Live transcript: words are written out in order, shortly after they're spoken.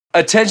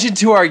Attention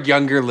to our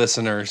younger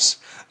listeners.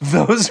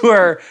 Those who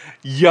are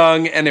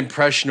young and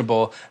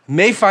impressionable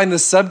may find the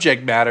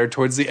subject matter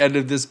towards the end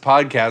of this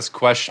podcast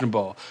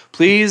questionable.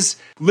 Please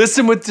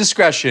listen with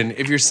discretion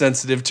if you're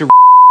sensitive to.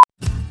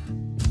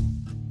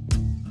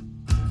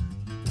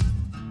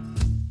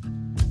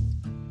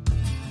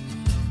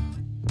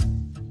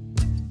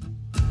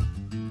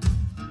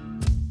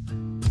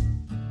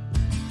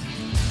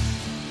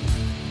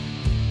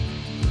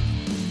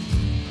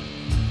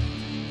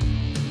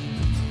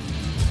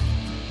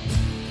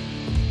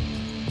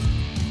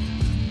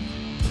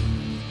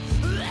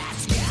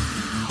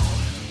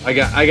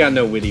 I got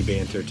no witty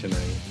banter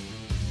tonight.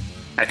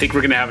 I think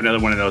we're gonna have another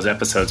one of those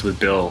episodes with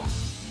Bill,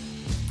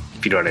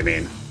 if you know what I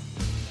mean.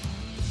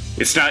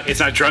 It's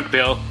not drunk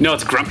Bill. No,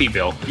 it's grumpy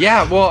Bill.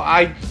 Yeah, well,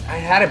 I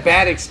had a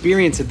bad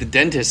experience at the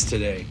dentist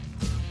today.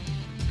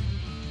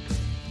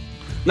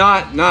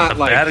 Not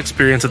like bad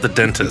experience at the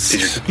dentist.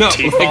 Did your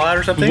teeth fall out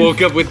or something?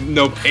 Woke up with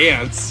no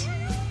pants.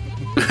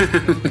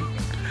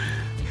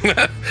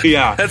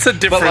 Yeah, That's a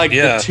different. but like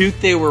yeah. the tooth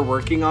they were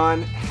working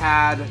on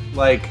had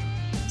like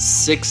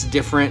 6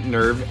 different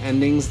nerve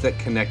endings that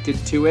connected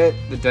to it.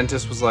 The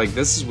dentist was like,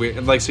 "This is weird."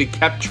 And like, so he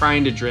kept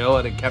trying to drill,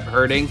 and it kept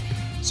hurting.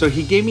 So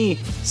he gave me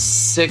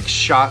 6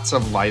 shots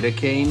of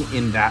lidocaine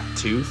in that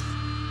tooth,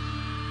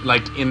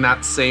 like in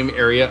that same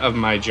area of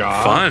my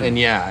jaw. Fun. And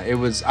yeah,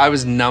 I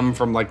was numb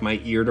from like my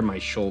ear to my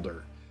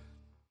shoulder.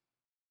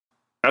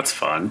 That's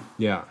fun.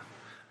 Yeah.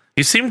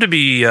 You seem to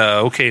be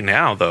okay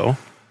now, though.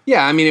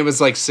 Yeah, I mean, it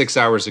was like 6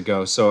 hours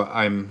ago, so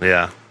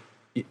Yeah.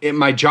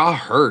 my jaw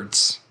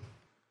hurts.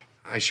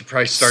 I should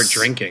probably start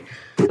drinking.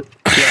 Yeah,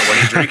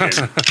 what are you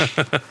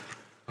drinking?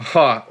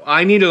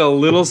 I needed a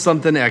little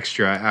something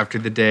extra after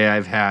the day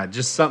I've had.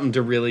 Just something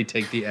to really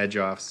take the edge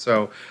off.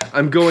 So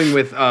I'm going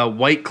with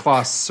White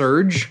Claw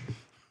Surge.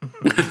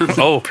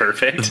 Oh,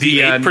 Perfect. The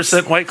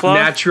 8% White Claw?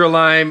 Natural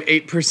Lime,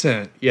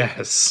 8%.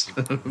 Yes.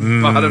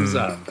 Bottoms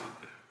up.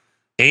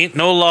 Ain't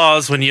no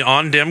laws when you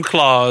on dem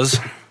claws.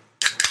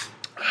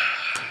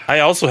 I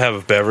also have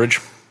a beverage.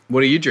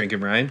 What are you drinking,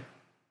 Ryan?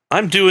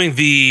 I'm doing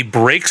the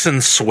Breaks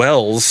and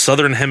Swells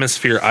Southern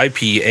Hemisphere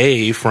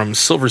IPA from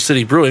Silver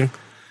City Brewing.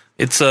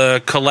 It's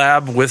a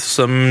collab with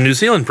some New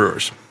Zealand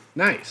brewers.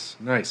 Nice.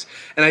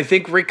 And I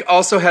think Rick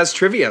also has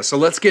trivia, so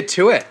let's get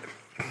to it.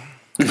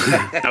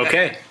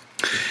 Okay.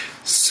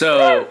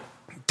 So,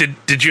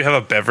 Did you have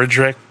a beverage,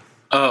 Rick?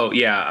 oh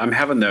yeah, I'm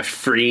having the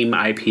Freem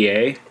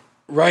IPA.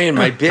 Ryan,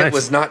 my bit nice.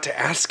 was not to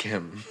ask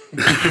him.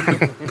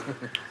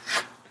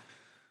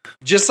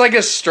 Just like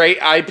a straight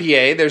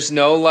IPA, there's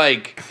no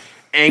like...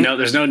 No,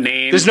 there's no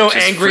name. There's no just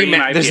angry. Freem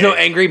IPA. There's no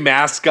angry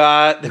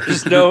mascot.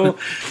 There's no.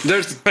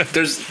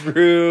 There's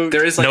fruit.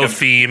 there is like No a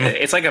theme.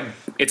 It's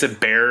a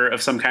bear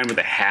of some kind with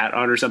a hat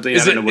on or something.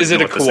 Is I don't know it a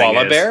what the thing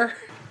koala is. bear?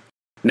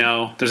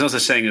 No, there's no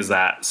such thing as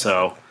that.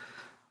 So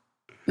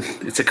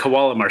it's a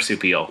koala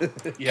marsupial.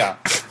 Yeah,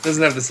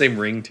 doesn't have the same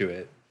ring to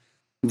it.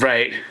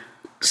 Right.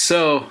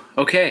 So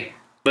okay,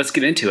 let's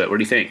get into it. What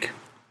do you think?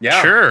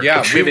 Yeah, Sure.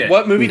 Yeah. Trivia.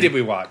 What movie did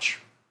we watch?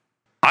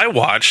 I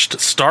watched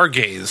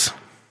Stargaze.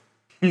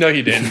 No,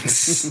 you didn't.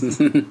 That's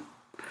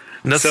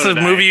So the did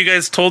I. movie you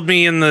guys told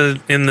me in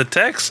the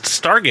text.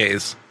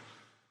 Stargaze.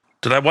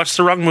 Did I watch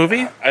the wrong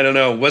movie? I don't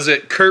know. Was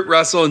it Kurt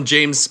Russell and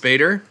James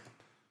Spader?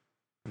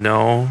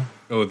 No.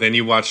 Oh, then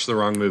you watched the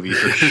wrong movie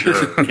for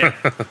sure. Yeah.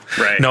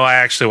 Right. No, I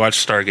actually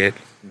watched Stargate.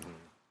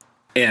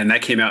 And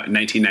that came out in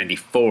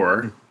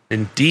 1994.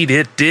 Indeed,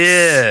 it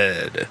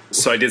did.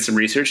 So I did some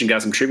research and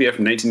got some trivia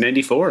from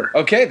 1994.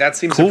 Okay, that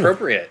seems Cool.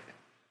 appropriate.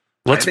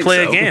 Let's think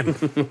play so. a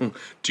game.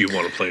 Do you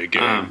want to play a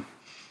game?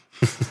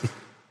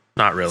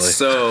 Not really.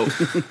 So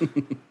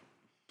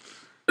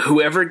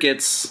whoever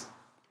gets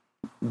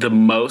the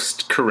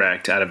most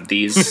correct out of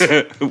these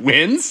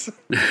Wins?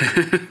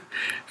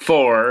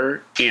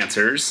 4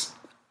 answers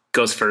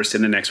goes first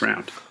in the next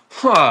round.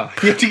 Huh?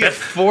 You have to get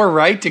 4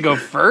 right to go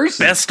first.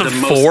 Best of the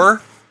most-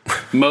 4?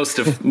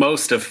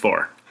 Most of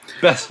 4.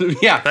 Best,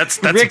 yeah,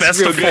 That's Rick's best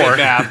real of good 4. at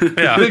math.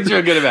 Yeah. Rick's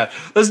real good at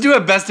math. Let's do a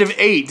best of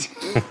 8.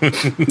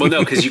 Well, no,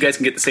 because you guys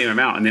can get the same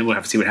amount, and then we'll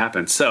have to see what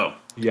happens. So,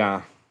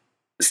 Yeah.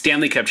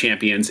 Stanley Cup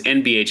champions,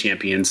 NBA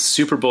champions,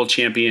 Super Bowl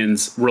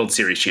champions, World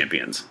Series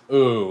champions.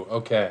 Ooh,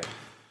 okay.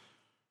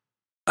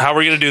 How are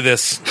we going to do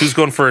this? Who's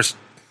going first?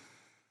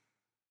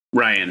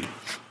 Ryan.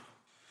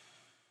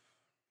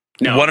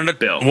 No,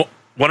 Bill.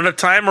 One at a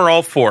time or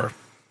all 4?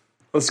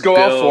 Let's go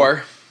all Bill.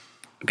 4.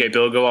 Okay,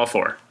 Bill, go all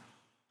 4.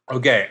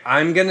 Okay,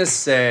 I'm gonna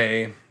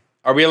say,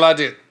 are we allowed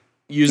to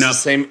use No. the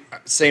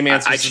same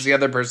answers as the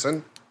other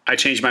person? I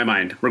changed my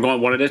mind. We're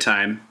going one at a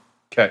time.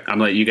 Okay. I'm going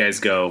to let you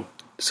guys go.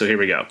 So here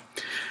we go.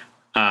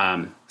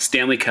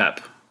 Stanley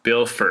Cup.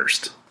 Bill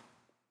first.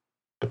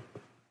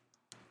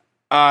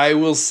 I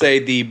will say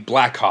the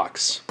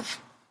Blackhawks.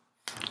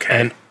 Okay.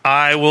 And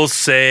I will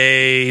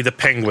say the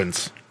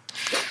Penguins.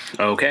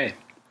 Okay.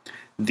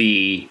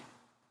 The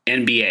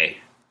NBA.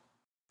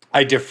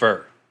 I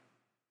defer.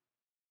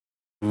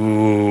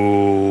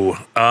 Ooh.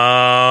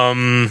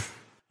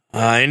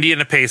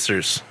 Indiana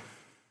Pacers.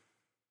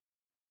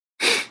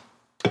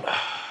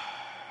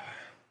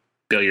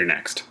 Bill, you're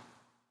next.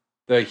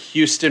 The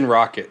Houston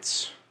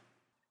Rockets.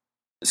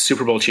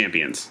 Super Bowl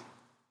champions.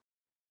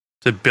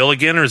 Is it Bill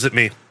again, or is it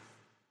me?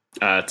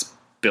 It's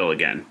Bill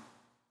again.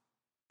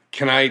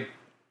 Can I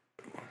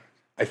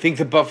think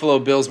the Buffalo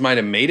Bills might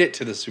have made it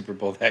to the Super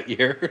Bowl that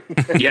year.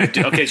 Yeah,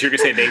 okay, so you're going to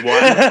say they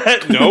won?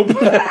 Nope.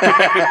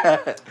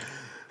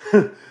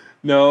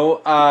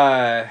 No,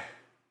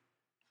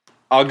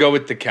 I'll go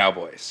with the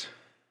Cowboys.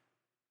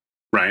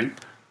 Ryan?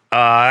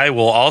 I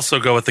will also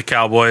go with the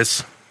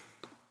Cowboys.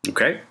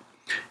 Okay.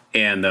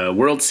 And the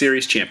World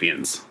Series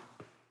champions.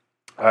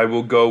 I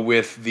will go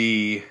with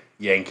the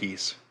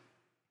Yankees.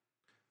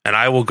 And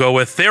I will go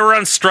with, they were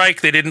on strike.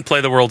 They didn't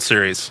play the World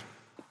Series.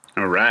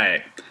 All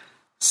right.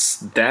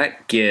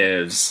 That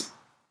gives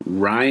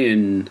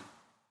Ryan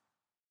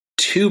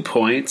 2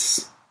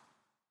 points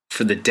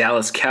for the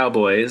Dallas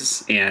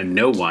Cowboys and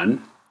no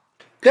one.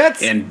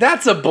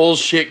 That's a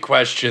bullshit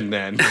question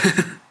then.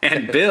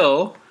 And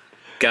Bill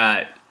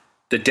got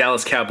the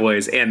Dallas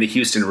Cowboys and the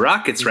Houston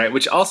Rockets right,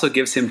 which also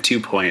gives him 2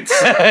 points.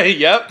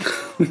 Yep.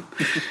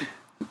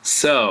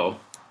 So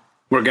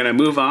we're going to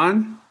move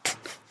on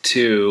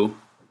to...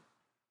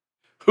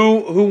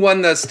 Who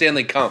won the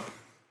Stanley Cup?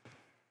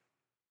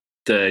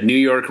 The New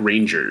York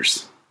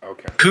Rangers.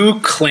 Okay. Who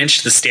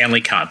clinched the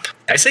Stanley Cup?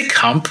 Did I say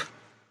Cump?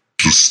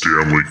 The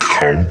Stanley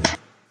Cup.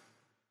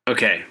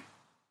 Okay.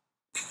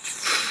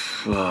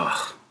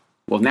 Ugh.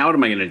 Well, now what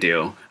am I going to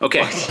do?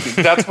 Okay.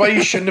 That's why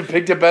you shouldn't have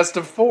picked a best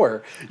of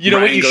 4. You know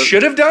Ryan what you goes-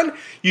 should have done?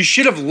 You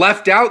should have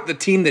left out the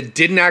team that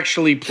didn't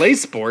actually play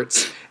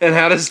sports and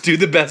had us do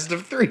the best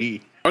of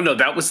 3. Oh, no,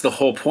 that was the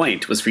whole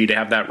point, was for you to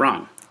have that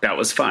wrong. That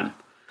was fun.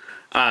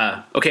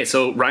 Okay,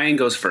 so Ryan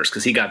goes first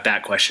because he got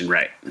that question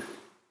right.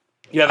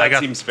 Yeah, that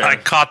seems fair. I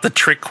caught the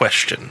trick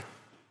question.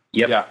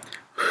 Yep. Yeah.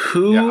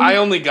 Who? Yeah, I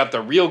only got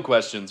the real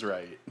questions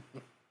right.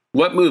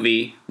 What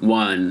movie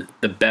won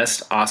the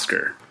best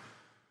Oscar?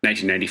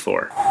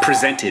 1994.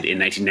 Presented in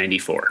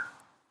 1994.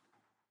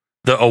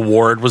 The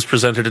award was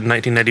presented in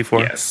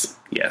 1994.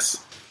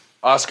 Yes.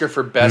 Oscar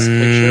for Best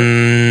Picture?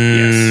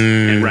 Yes.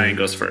 And Ryan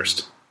goes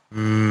first.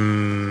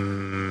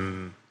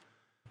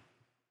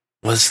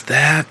 Was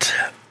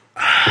that...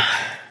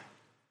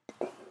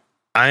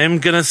 I'm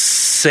going to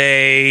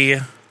say...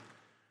 I'm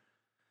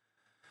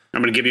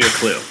going to give you a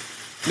clue.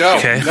 No,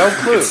 Okay. no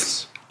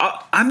clues.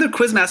 I'm the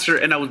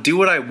quizmaster, and I will do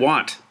what I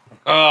want.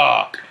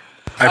 Oh,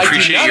 I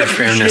appreciate not your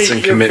fairness appreciate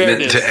and your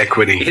commitment fairness. to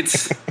equity.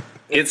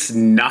 It's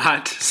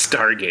not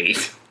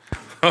Stargate.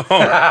 but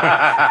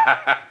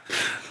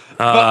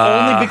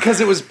only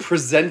because it was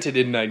presented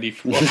in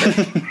 94.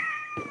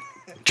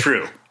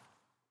 True.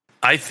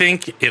 I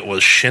think it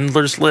was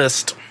Schindler's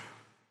List.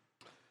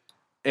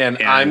 And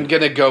I'm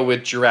going to go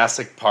with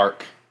Jurassic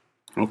Park.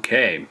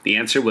 Okay. The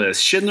answer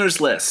was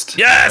Schindler's List.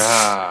 Yes!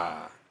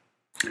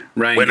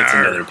 Ryan Winner. gets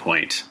another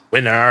point.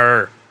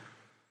 Winner.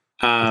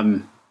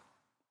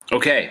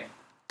 Okay.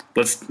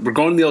 We're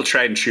going the old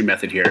tried and true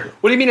method here.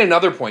 What do you mean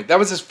another point? That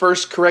was his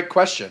first correct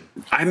question.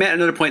 I met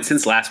another point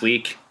since last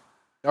week.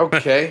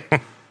 Okay.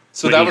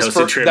 So When that he was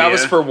hosted for that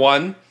was trivia. for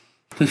 1.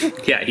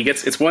 Yeah,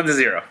 it's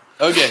 1-0.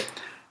 Okay.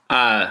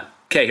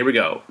 Okay, here we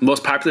go.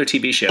 Most popular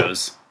TV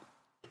shows.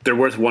 They're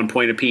worth 1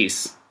 point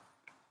apiece.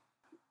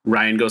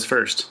 Ryan goes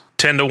first.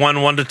 10 to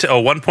 1, 1 to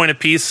 10. 1 point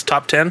apiece,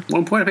 top 10.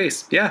 1 point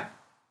apiece. Yeah.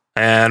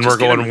 And Just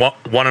we're going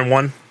get 1 and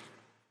 1.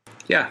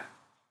 Yeah.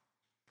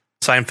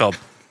 Seinfeld.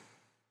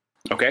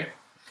 Okay.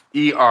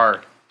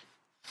 ER.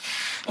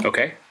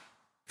 Okay.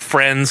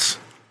 Friends.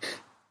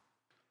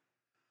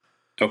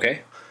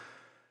 Okay.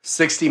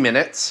 60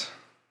 Minutes.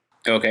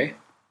 Okay.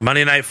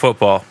 Monday Night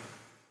Football.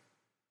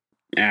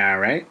 All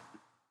right.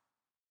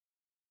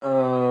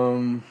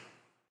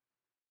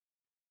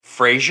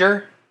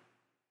 Frasier.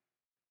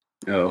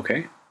 Oh,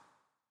 okay.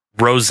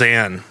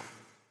 Roseanne.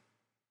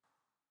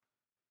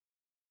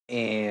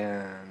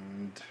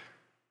 And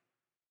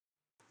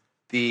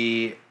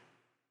the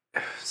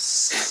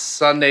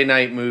Sunday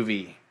night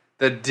movie.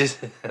 The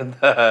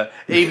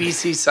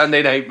ABC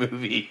Sunday night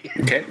movie.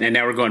 Okay. And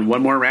now we're going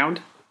one more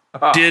round.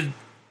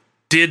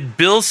 Did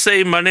Bill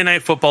say Monday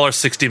Night Football or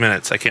 60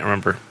 Minutes? I can't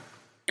remember.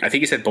 I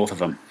think you said both of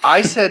them.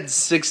 I said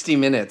 60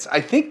 Minutes.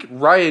 I think,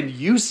 Ryan,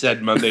 you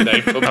said Monday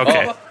Night Football.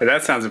 Okay.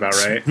 That sounds about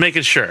right.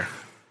 Making sure.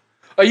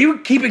 Are you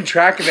keeping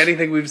track of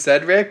anything we've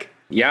said, Rick?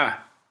 Yeah.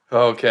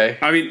 Okay.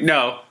 I mean,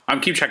 no. I'm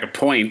keeping track of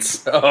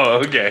points.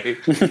 Oh, okay.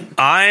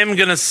 I'm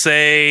going to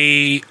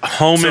say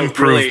Home So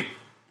Improvement. really-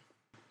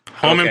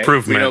 Home Okay.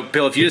 Improvement. You know,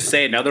 Bill, if you just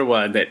say another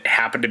one that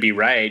happened to be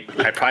right,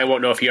 I probably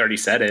won't know if you already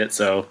said it.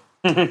 So,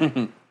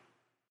 okay.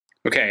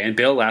 And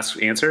Bill,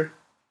 last answer.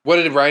 What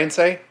did Ryan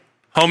say?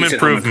 Home He said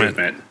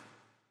Improvement.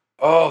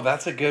 Oh,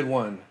 that's a good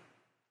one.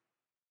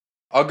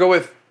 I'll go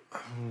with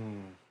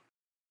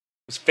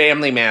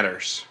Family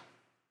Matters.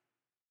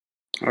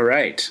 All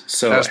right.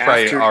 So That was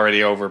probably after,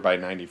 already over by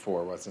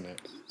 94, wasn't it?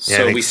 Yeah, I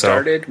so think we so.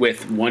 started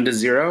with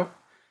 1-0.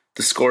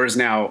 The score is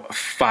now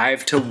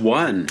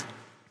 5-1.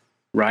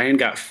 Ryan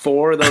got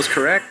 4 of those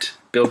correct.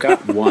 Bill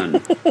got 1.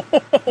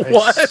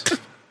 What?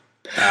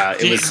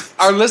 It was.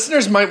 Our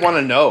listeners might want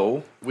to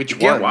know which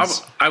Yeah,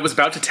 ones. well, I was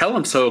about to tell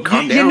him, so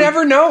calm You down.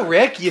 never know,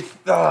 Rick.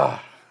 Why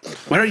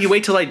don't you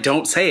wait till I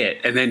don't say it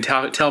and then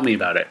tell me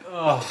about it?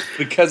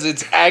 Because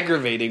it's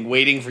aggravating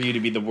waiting for you to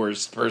be the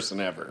worst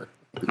person ever.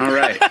 All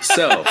right,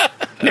 so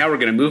now we're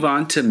going to move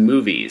on to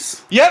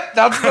movies. Yep,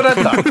 that's what I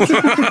thought.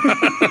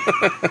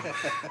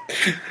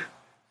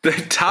 The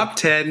top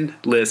 10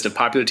 list of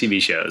popular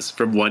TV shows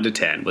from 1 to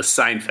 10 was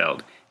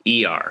Seinfeld,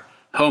 ER,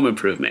 Home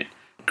Improvement,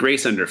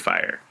 Grace Under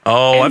Fire.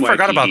 Oh, I NYPD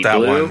forgot about that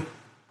Blue, one.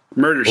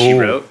 Murder, She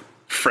Wrote,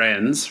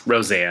 Friends,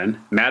 Roseanne,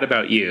 Mad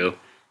About You,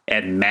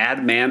 and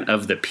Madman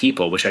of the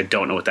People, which I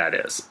don't know what that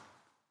is.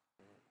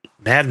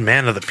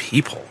 Madman of the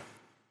People.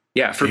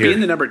 Yeah, for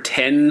being the number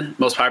 10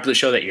 most popular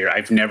show that year,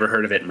 I've never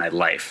heard of it in my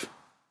life.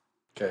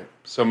 Okay,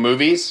 so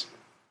movies.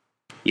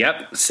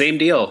 Yep, same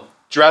deal.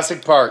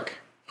 Jurassic Park.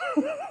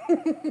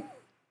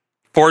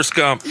 Forrest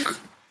Gump.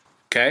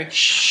 Okay,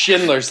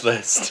 Schindler's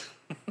List.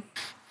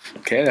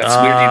 okay, that's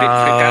weird. You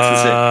didn't pick that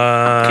since it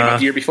came out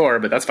the year before,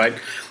 but that's fine.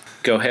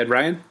 Go ahead,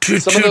 Ryan.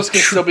 Some of those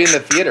can still be in the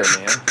theater,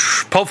 man.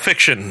 Pulp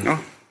Fiction.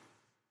 Oh.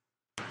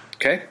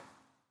 Okay.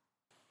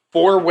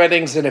 4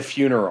 Weddings and a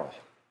Funeral.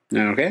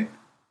 Okay.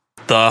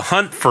 The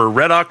Hunt for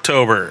Red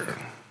October.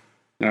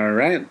 All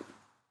right.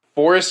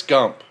 Forrest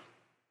Gump.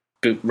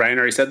 Ryan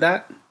already said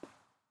that?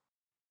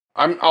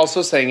 I'm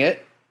also saying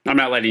it. I'm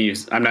not letting you.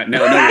 I'm not.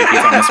 No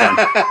repeats on this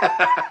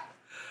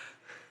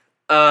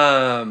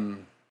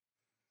one.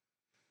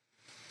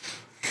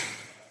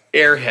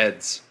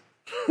 Airheads.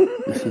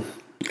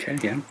 Okay,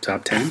 yeah.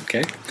 Top 10.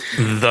 Okay.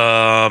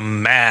 The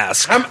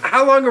Mask.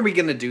 How long are we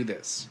going to do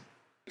this?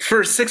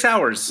 For 6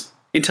 hours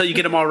until you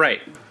get them all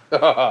right.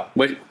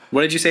 What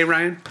did you say,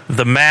 Ryan?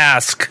 The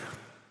Mask.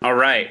 All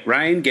right.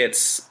 Ryan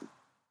gets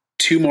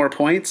 2 more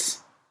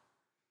points,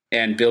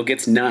 and Bill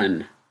gets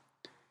none.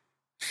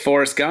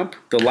 Forrest Gump,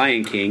 The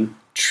Lion King,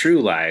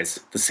 True Lies,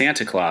 The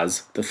Santa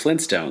Claus, The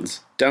Flintstones,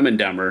 Dumb and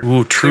Dumber,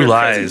 Ooh, True Clear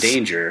and Present Lies.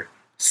 Danger,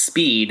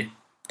 Speed,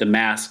 The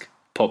Mask,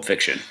 Pulp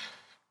Fiction.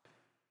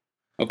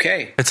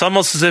 Okay. It's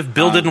almost as if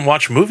Bill didn't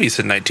watch movies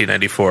in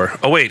 1994.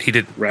 Oh, wait, he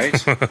did.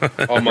 Right?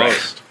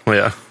 Almost.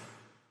 Yeah.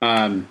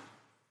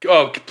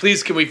 Oh,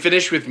 please, can we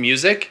finish with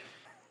music?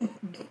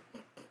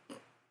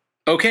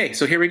 Okay,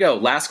 so here we go.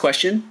 Last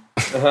question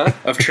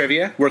of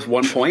trivia, worth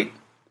 1 point.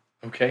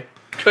 Okay.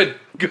 Good.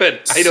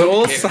 I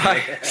Soul, don't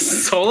care.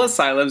 Soul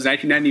Asylum's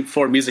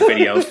 1994 music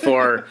video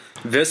for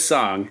this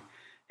song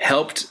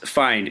helped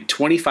find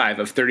 25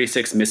 of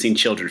 36 missing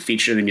children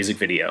featured in the music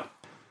video.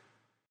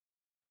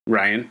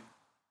 Ryan?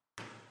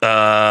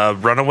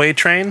 Runaway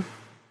Train.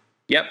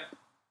 Yep.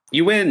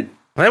 You win.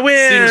 I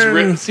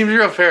win. Seems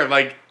real fair,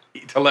 like,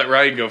 to let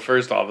Ryan go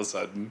first all of a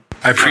sudden.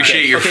 I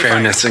appreciate your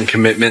fairness and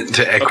commitment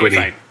to equity.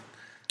 Okay, fine.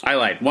 I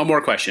lied. One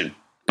more question.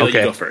 Bill, you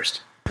go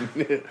first.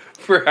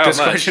 For how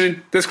much?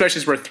 This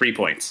question is worth 3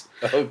 points.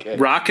 Okay.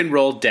 Rock and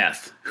roll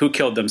death. Who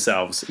killed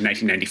themselves in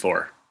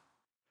 1994?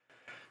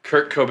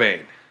 Kurt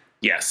Cobain.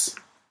 Yes.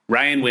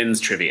 Ryan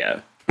wins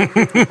trivia.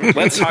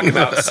 Let's talk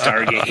about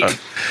Stargate.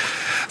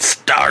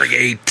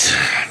 Stargate.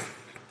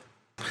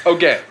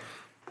 Okay.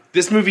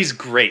 This movie's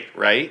great,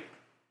 right?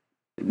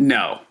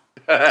 No.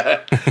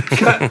 I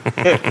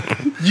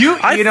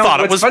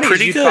thought it was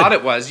pretty you good. thought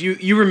it was.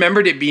 You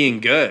remembered it being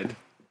good.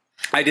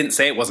 I didn't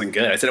say it wasn't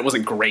good. I said it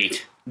wasn't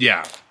great.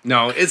 Yeah.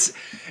 No, it's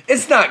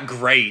not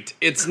great.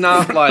 It's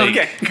not like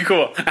Okay,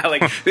 cool. I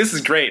like this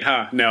is great,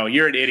 huh? No,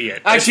 you're an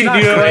idiot. Actually, It's you know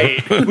not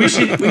great. what? We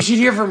should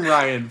hear from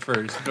Ryan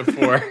first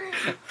before.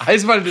 I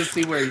just wanted to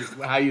see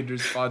how you'd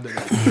respond to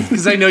that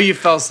because I know you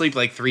fell asleep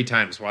like 3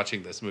 times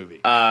watching this movie.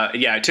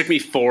 Yeah, it took me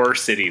 4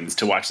 sittings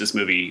to watch this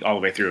movie all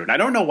the way through, and I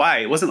don't know why.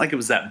 It wasn't like it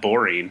was that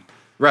boring.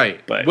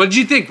 Right. But what did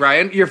you think,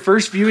 Ryan? Your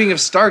first viewing of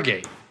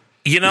Stargate?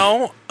 You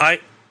know,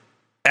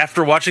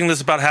 after watching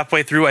this about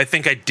halfway through, I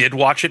think I did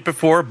watch it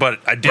before, but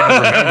I didn't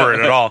remember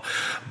it at all.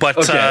 But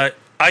Okay.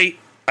 I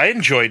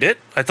enjoyed it.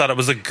 I thought it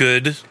was a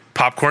good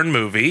popcorn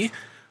movie.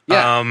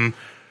 Yeah.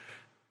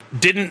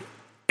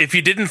 If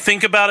you didn't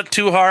think about it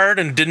too hard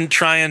and didn't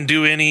try and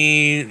do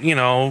any,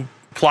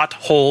 plot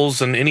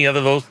holes and any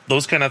other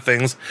those kind of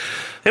things,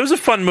 it was a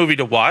fun movie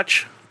to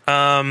watch.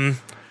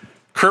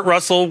 Kurt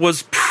Russell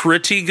was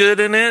pretty good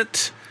in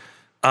it.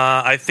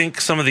 I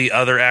think some of the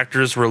other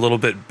actors were a little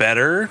bit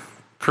better.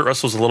 Kurt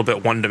Russell's a little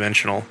bit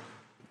one-dimensional.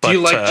 Do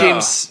you like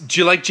James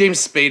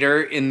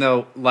Spader in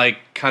the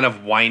kind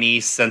of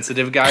whiny,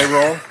 sensitive guy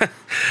role?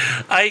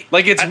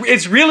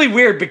 It's really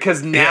weird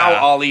because now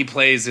all he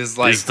plays is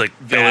He's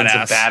villains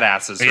and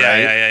badasses, right?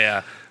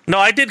 Yeah. No,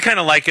 I did kind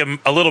of like him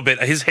a little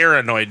bit. His hair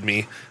annoyed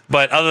me,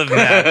 but other than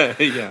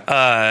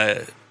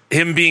that,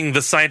 him being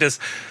the scientist,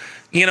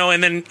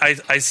 and then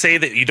I say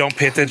that you don't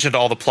pay attention to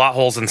all the plot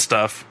holes and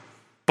stuff.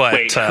 But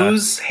wait,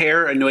 whose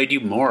hair annoyed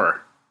you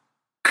more?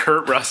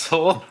 Kurt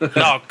Russell?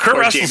 No, Kurt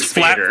Or Russell's James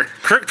flat. Spader?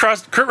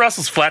 Kurt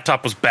Russell's flat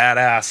top was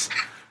badass.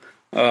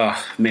 Oh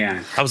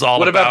man, I was all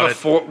What about about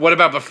before? What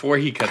about before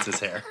he cuts his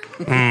hair?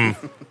 Yeah,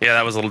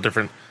 that was a little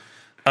different.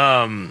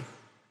 I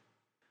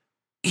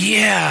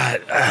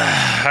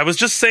was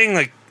just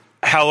saying,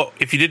 how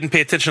if you didn't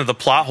pay attention to the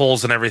plot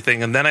holes and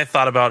everything, and then I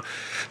thought about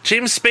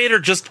James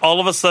Spader just all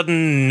of a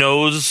sudden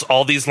knows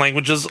all these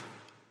languages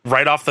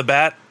right off the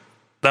bat.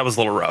 That was a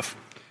little rough,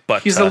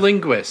 but He's a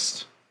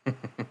linguist.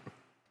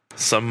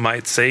 some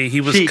might say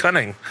he was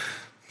cunning.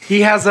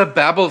 He has a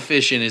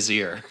babblefish in his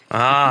ear.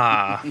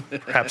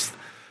 Perhaps.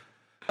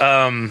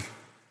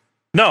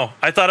 No,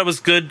 I thought it was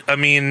good. I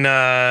mean,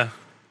 the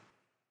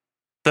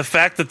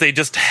fact that they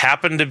just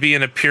happen to be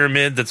in a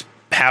pyramid that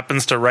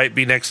happens to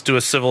be next to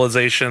a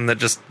civilization that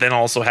just then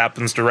also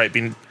happens to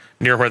be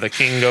near where the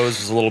king goes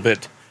is a little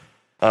bit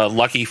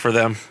lucky for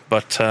them.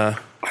 But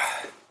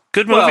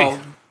good movie.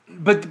 Well,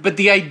 but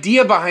the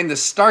idea behind the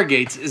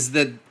Stargates is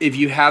that if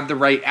you had the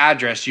right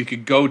address, you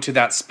could go to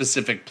that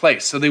specific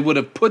place. So they would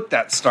have put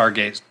that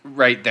Stargate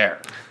right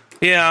there.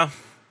 Yeah.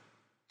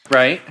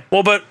 Right?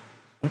 Well, but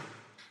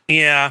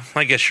yeah,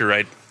 I guess you're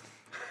right.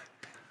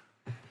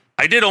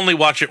 I did only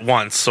watch it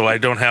once, so I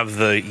don't have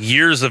the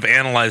years of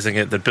analyzing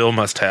it that Bill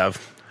must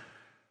have.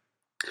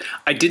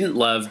 I didn't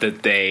love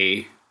that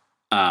they,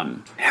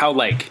 how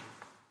like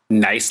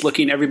nice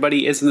looking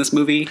everybody is in this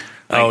movie.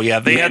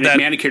 Like, they had that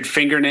manicured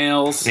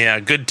fingernails. Yeah,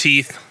 good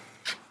teeth.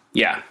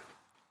 Yeah.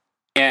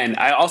 And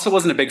I also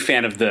wasn't a big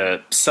fan of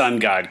the sun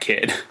god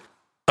kid.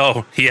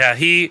 Oh, yeah,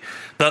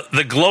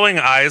 the glowing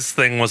eyes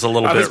thing was a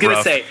little bit rough. I was going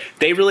to say,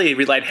 they really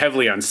relied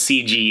heavily on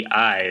CG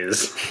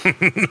eyes.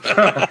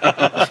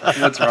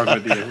 What's wrong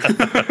with you?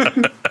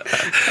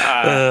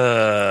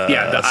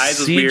 Yeah, the eyes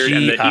was weird,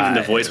 and even the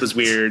eyes. voice was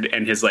weird,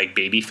 and his like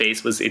baby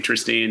face was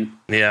interesting.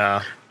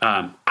 Yeah.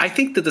 I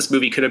think that this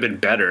movie could have been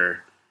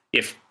better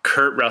if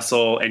Kurt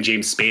Russell and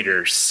James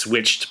Spader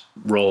switched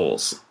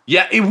roles.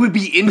 Yeah, it would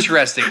be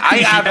interesting. I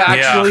have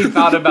actually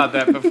thought about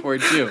that before,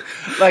 too.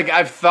 Like,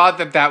 I've thought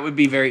that would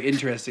be very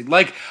interesting.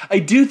 Like, I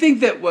do think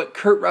that what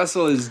Kurt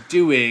Russell is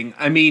doing,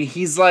 I mean,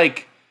 he's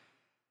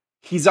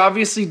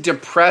obviously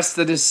depressed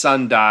that his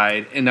son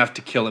died enough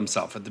to kill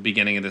himself at the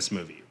beginning of this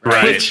movie.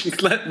 Right.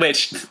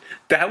 Which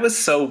that was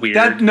so weird.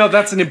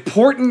 That's an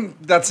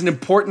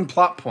important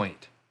plot point.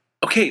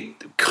 Okay,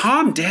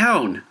 calm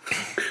down.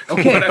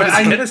 Okay, what I was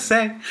going to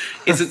say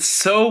is it's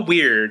so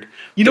weird.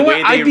 You know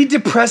what? I'd be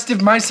depressed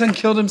if my son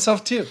killed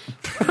himself, too.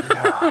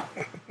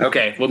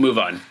 Okay, we'll move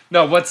on.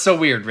 No, what's so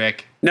weird,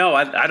 Rick? No,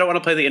 I don't want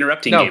to play the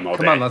interrupting game all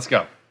day. Come on, let's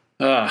go.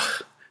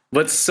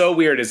 What's so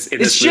weird is in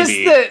this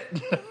movie... It's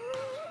just that...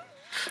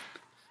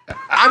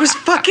 I was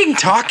fucking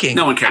talking.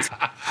 No one cares.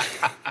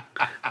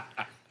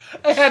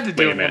 I had to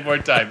do it one more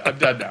time. I'm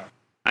done now.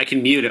 I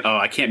can mute it. Oh,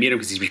 I can't mute him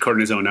because he's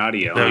recording his own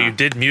audio. No, you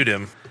did mute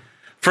him.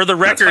 For the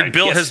record,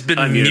 Bill has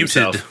been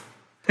muted.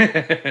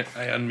 I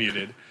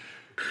unmuted.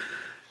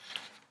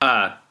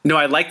 No,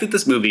 I like that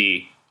this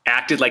movie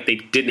acted like they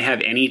didn't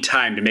have any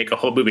time to make a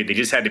whole movie. They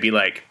just had to be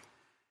like,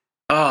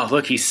 oh,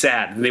 look, he's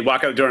sad. And they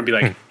walk out the door and be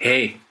like,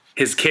 hey,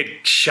 his kid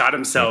shot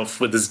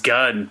himself with his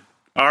gun.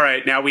 All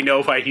right, now we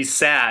know why he's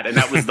sad. And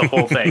that was the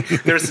whole thing.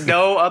 There's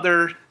no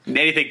other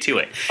anything to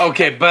it.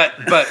 Okay, but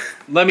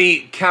let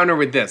me counter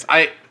with this.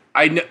 I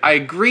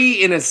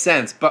agree in a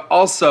sense, but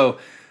also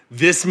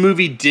this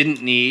movie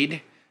didn't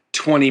need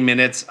 20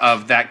 minutes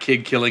of that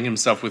kid killing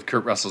himself with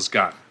Kurt Russell's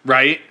gun,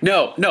 right?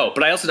 No,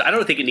 but I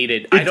don't think it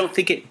needed. I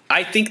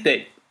think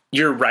that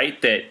you're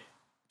right that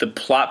the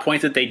plot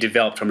point that they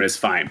developed from it is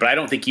fine, but I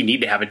don't think you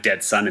need to have a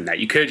dead son in that.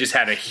 You could have just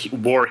had a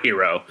war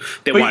hero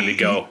that wanted to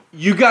go.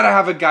 You got to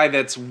have a guy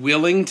that's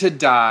willing to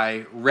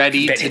die,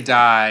 ready to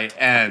die,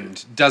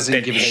 and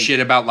doesn't give a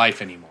shit about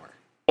life anymore.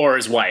 Or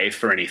his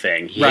wife or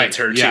anything. He hates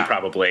her too,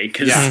 probably,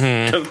 because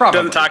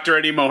doesn't talk to her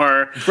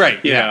anymore.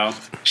 Right. You know,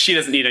 she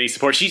doesn't need any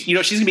support. She's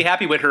gonna be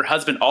happy when her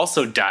husband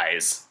also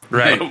dies.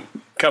 Right. A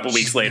couple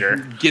weeks later.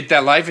 Get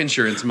that life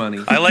insurance money.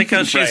 I like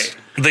how she's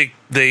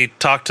they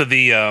talk to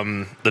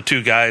the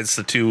two guys,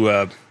 the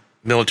two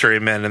military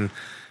men, and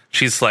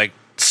she's like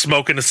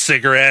smoking a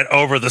cigarette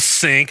over the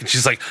sink, and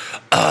she's like,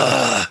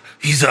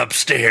 he's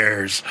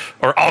upstairs,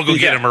 or I'll go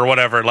get him, or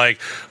whatever. Like,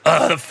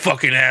 the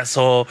fucking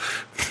asshole.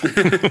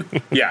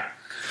 Yeah.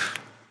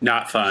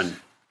 Not fun.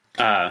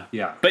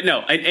 But no,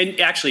 and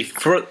actually,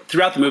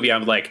 throughout the movie,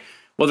 I'm like,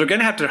 well, they're going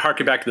to have to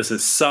harken back to this at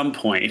some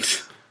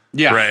point.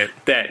 Yeah. Right.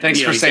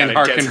 Thanks for saying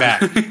harken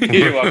back.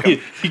 You're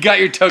welcome. You got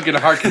your token to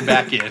harken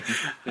back in.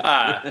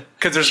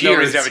 Because there's no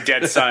reason to have a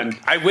dead son.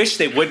 I wish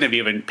they wouldn't have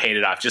even paid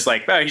it off. Just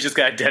like, oh, he's just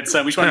got a dead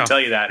son. We just want to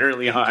tell you that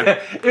early on.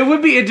 It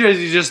would be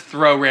interesting to just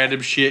throw random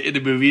shit into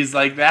movies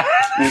like that.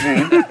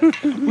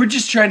 Mm-hmm. We're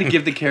just trying to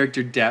give the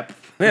character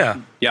depth.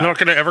 Yeah. They're not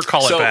going to ever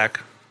call it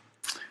back.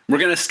 We're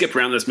going to skip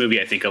around this movie,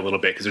 I think, a little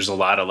bit because there's a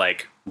lot of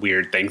like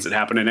weird things that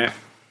happen in it.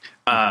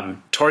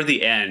 Toward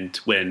the end,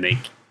 when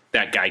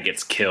that guy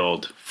gets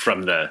killed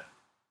from the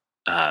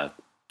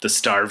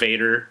Stargate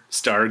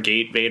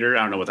Vader.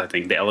 I don't know what that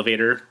thing, the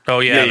elevator. Oh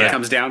yeah, that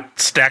comes down.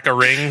 Stack of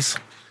rings.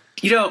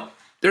 You know,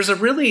 there's a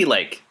really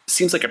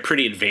seems like a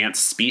pretty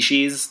advanced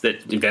species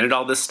that invented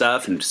all this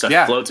stuff and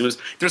stuff floats.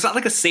 There's not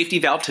like a safety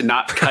valve to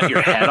not cut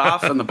your head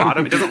off on the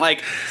bottom. It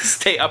doesn't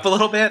stay up a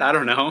little bit. I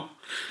don't know.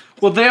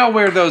 Well, they all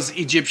wear those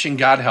Egyptian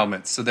god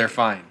helmets, so they're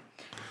fine.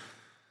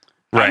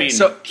 Right. I mean,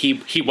 So-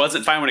 he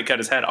wasn't fine when it cut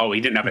his head. Oh,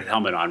 he didn't have a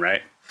helmet on,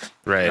 right?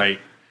 Right.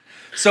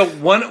 So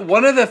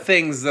one of the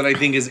things that I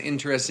think is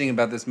interesting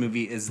about this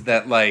movie is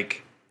that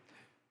like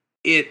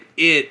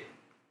it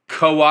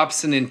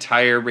co-ops an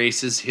entire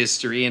race's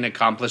history and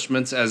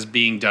accomplishments as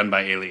being done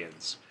by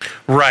aliens.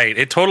 Right.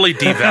 It totally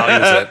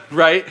devalues it.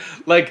 Right?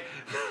 Like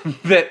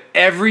that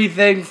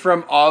everything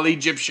from all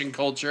Egyptian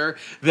culture,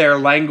 their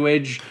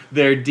language,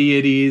 their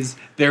deities,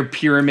 their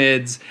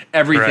pyramids,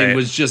 everything Right.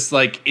 was just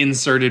like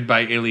inserted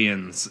by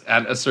aliens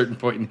at a certain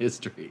point in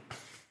history.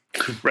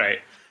 Right.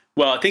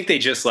 Well, I think they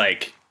just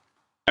like.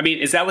 I mean,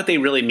 is that what they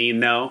really mean,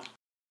 though?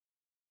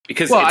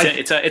 Because Well,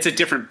 it's a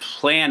different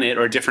planet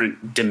or a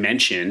different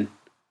dimension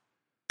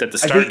that the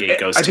Stargate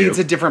goes to. I think it's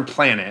a different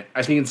planet.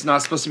 I think it's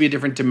not supposed to be a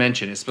different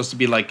dimension. It's supposed to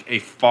be like a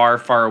far,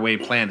 far away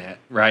planet,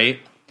 right?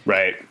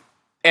 Right.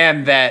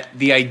 And that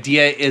the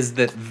idea is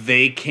that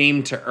they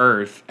came to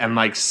Earth and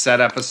like set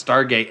up a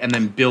Stargate and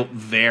then built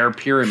their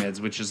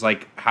pyramids, which is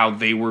like how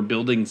they were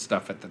building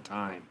stuff at the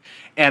time.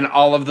 And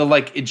all of the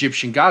like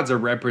Egyptian gods are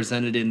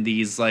represented in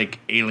these like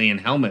alien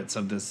helmets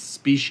of this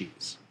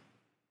species.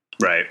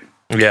 Right.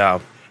 Yeah.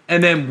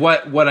 And then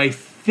what I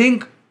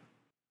think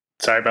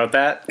Sorry about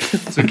that.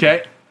 it's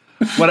okay.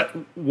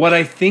 What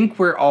I think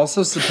we're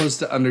also supposed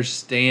to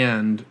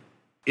understand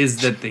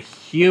is that the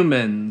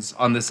humans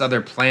on this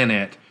other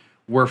planet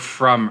were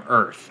from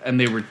Earth and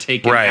they were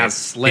taken Right. as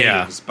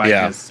slaves by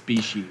this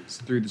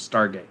species through the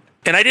Stargate.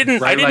 And I didn't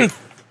Right, like-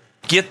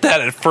 get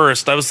that at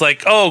first. I was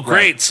like, oh, great.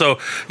 Right. So,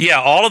 yeah,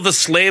 all of the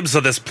slaves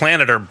of this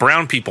planet are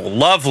brown people.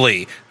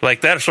 Lovely.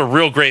 Like, that's a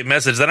real great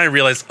message. Then I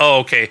realized, oh,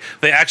 okay,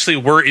 they actually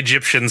were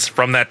Egyptians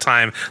from that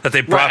time that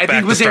they brought I back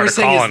think to what they start were a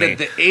saying colony. is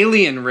that the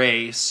alien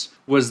race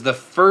was the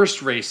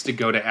first race to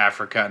go to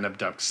Africa and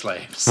abduct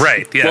slaves.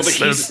 Right, yes. Well,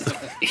 but It was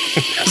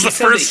he the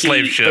said first that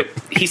slave ship.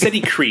 but he said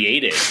he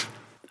created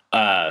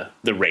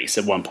the race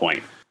at one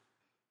point.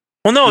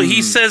 Well, no,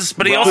 he says,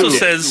 but he also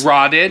says,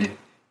 Rotted.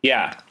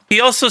 Yeah.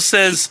 he also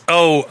says,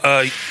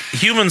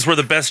 humans were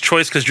the best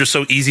choice because you're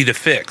so easy to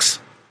fix.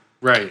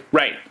 Right.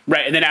 Right.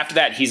 Right. And then after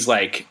that, he's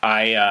like,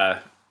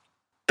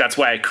 that's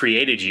why I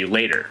created you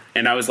later.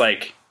 And I was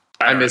like,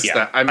 I missed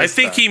that. I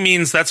think he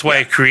means that's why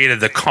I created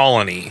the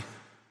colony,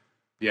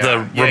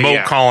 the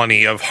remote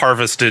colony of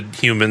harvested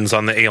humans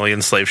on the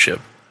alien slave ship.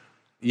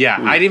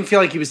 Yeah, I didn't feel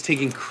like he was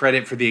taking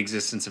credit for the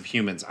existence of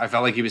humans. I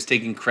felt like he was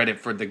taking credit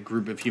for the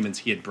group of humans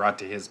he had brought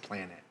to his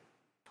planet.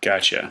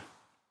 Gotcha.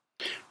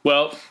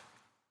 Well,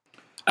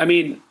 I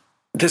mean,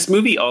 this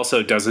movie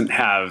also doesn't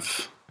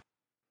have.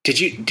 Did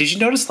you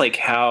notice like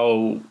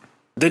how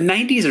the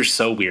 90s are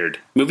so weird?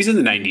 Movies in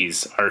the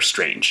 90s are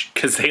strange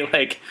because they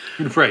like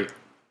Right.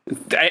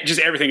 just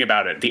everything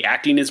about it. The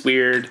acting is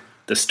weird.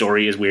 The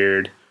story is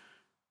weird.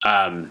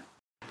 I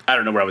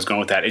don't know where I was going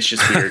with that. It's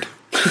just weird.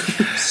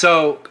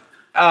 So,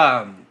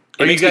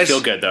 It makes me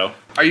feel good though.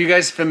 Are you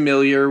guys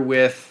familiar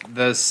with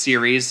the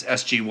series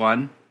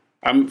SG-1?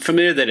 I'm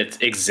familiar that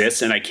it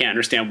exists, and I can't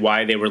understand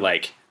why they were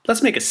like,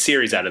 let's make a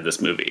series out of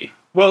this movie.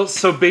 Well,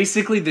 so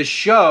basically the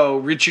show,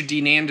 Richard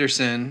Dean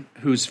Anderson,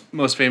 who's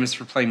most famous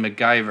for playing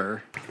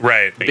MacGyver,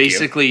 Right. Thank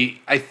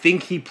basically, I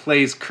think he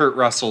plays Kurt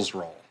Russell's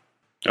role,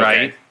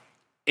 right? Okay.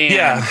 And,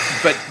 Yeah.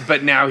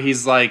 But now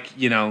he's like,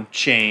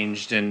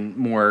 changed and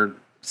more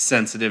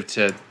sensitive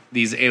to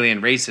these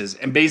alien races.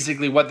 And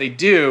basically what they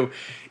do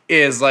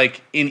is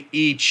like in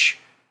each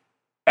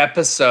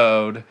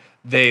episode,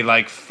 they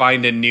like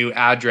find a new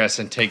address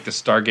and take the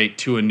Stargate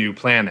to a new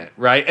planet,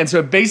 right? And so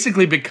it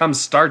basically becomes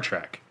Star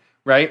Trek,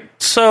 right?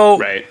 So,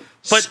 Right.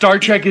 But- Star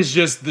Trek is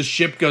just the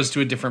ship goes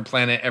to a different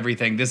planet,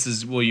 everything. This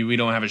is, we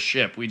don't have a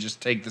ship. We just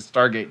take the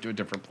Stargate to a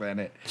different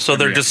planet. so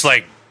they're every just episode.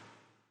 like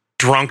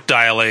drunk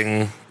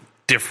dialing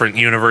different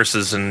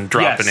universes and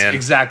dropping in.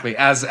 Exactly,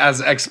 as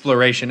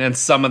exploration. And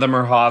some of them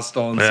are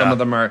hostile and some Yeah. of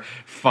them are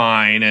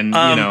fine.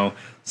 And,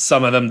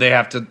 some of them they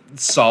have to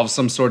solve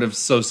some sort of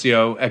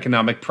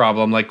socio-economic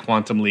problem like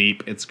Quantum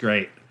Leap. It's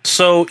great.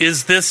 So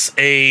is this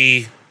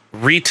a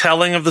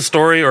retelling of the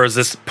story or is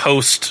this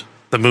post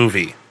the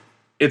movie?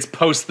 It's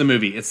post the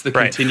movie. It's the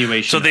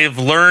continuation. So they've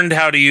learned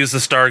how to use the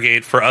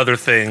Stargate for other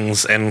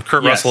things, and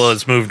Kurt Yes. Russell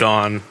has moved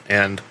on.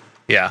 And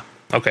yeah,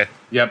 okay.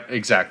 Yep,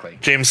 exactly.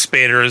 James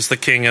Spader is the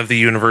king of the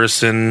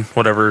universe in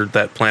whatever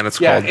that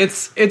planet's Yeah, called.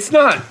 it's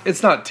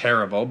not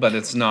terrible, but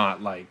it's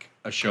not like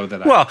a show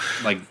that Well,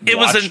 I like it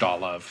was watched a-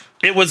 all of.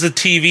 It was a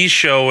TV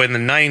show in the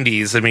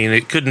 90s. I mean,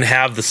 it couldn't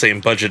have the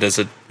same budget as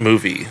a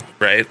movie,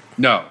 right?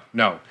 No.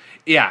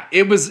 Yeah,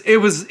 it was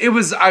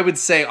I would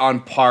say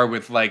on par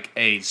with like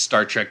a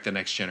Star Trek The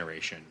Next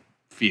Generation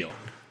feel.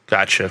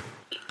 Gotcha.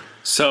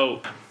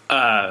 So,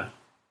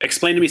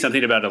 explain to me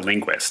something about a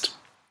linguist.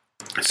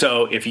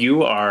 So, if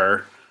you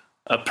are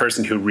a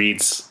person who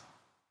reads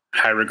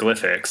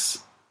hieroglyphics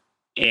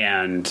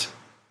and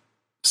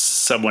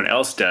someone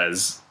else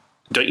does,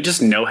 don't you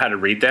just know how to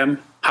read them?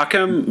 How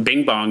come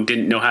Bing Bong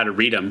didn't know how to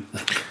read them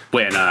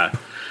when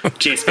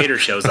James Spader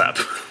shows up?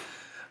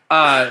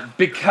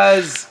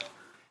 Because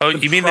Oh,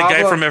 you mean the guy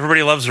problem- from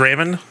Everybody Loves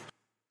Raymond?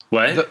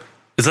 What?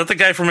 Is that the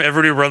guy from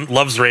Everybody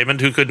Loves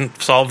Raymond who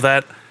couldn't solve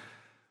that?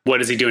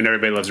 What is he doing?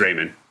 Everybody Loves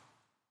Raymond.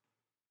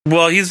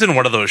 Well, he's in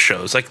one of those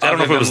shows. Like I don't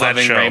know if it was that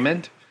show.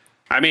 Raymond?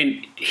 I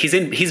mean,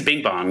 he's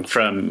Bing Bong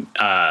from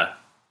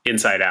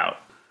Inside Out.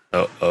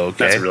 Oh, okay.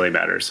 That's what really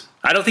matters.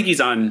 I don't think he's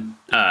on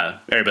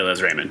Everybody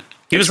Loves Raymond.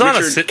 He was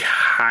Richard on a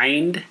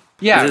Kind.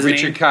 Yeah, is his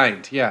Richard name?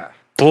 Kind. Yeah,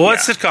 Well, what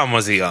sitcom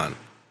was he on?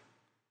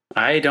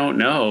 I don't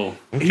know.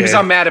 Okay. he was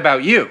on Mad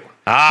About You.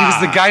 Ah. He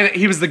was the guy.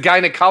 He was the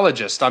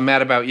gynecologist on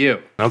Mad About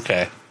You.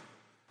 Okay.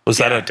 Was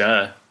that a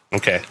Duh.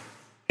 Okay.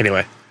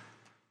 Anyway,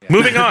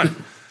 moving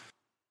on.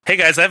 Hey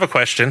guys, I have a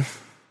question.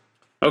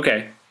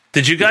 Okay.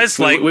 Did you guys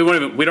We like?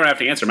 we don't have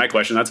to answer my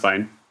question. That's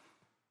fine.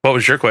 What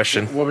was your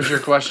question? What was your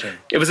question?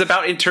 It was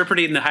about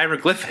interpreting the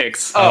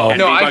hieroglyphics. Oh and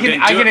no, Bing I Bong can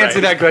didn't I do can it answer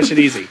right. that question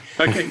easy.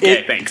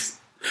 Okay, thanks.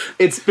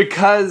 It's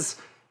because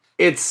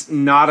it's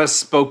not a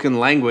spoken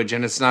language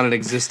and it's not an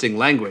existing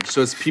language.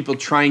 So it's people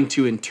trying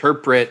to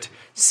interpret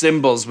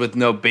symbols with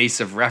no base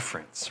of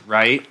reference,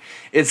 right?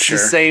 It's Sure.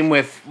 the same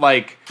with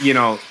like,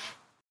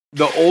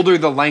 the older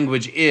the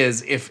language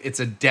is, if it's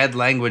a dead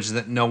language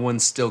that no one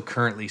still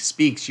currently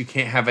speaks, you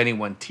can't have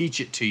anyone teach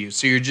it to you.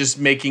 So you're just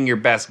making your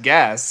best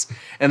guess.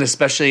 And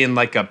especially in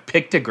like a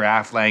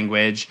pictograph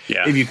language,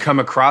 if you come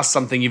across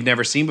something you've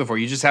never seen before,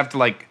 you just have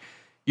to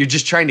you're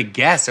just trying to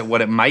guess at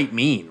what it might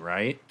mean,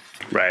 right?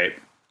 Right.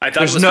 I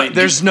thought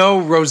There's no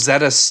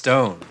Rosetta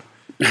Stone.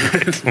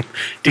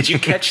 Did you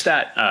catch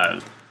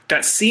that?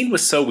 That scene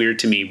was so weird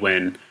to me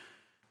when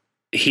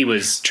he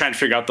was trying to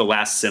figure out the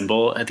last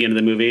symbol at the end of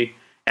the movie,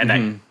 and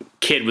that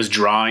kid was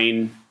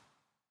drawing,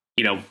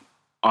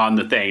 on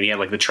the thing. He had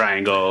like the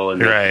triangle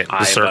and the eye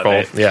the circle.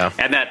 above it. Yeah.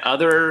 And that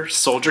other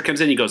soldier comes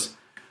in. He goes,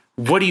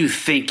 "What do you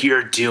think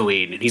you're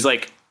doing?" And he's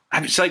like,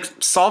 "I'm just like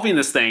solving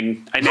this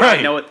thing. I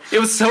know it." It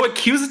was so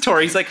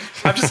accusatory. He's like,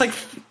 "I'm just like."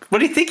 What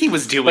do you think he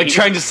was doing? Like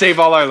trying to save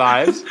all our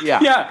lives? Yeah.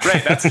 Yeah,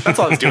 right. That's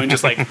all he's doing.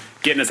 Just like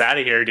getting us out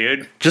of here,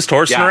 dude. Just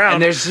horsing around.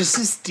 And there's just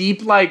this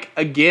deep,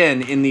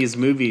 again, in these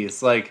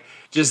movies,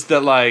 just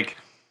that,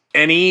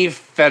 any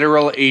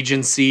federal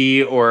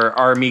agency or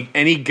army,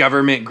 any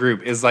government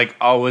group is,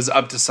 always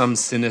up to some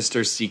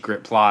sinister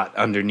secret plot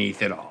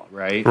underneath it all,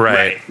 right?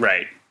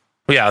 Right.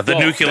 Yeah, the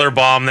nuclear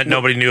bomb that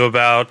nobody knew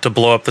about to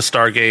blow up the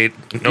Stargate,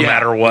 no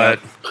matter what.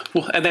 Yeah.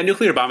 Well, and that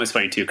nuclear bomb is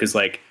funny too, because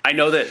I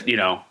know that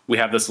we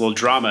have this little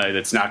drama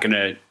that's not going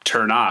to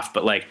turn off,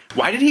 but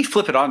why did he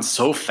flip it on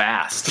so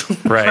fast?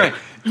 Right.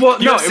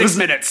 Well, no, it 6 was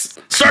minutes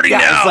Starting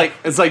now.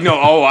 It's like no.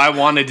 Oh, I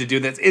wanted to do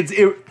this.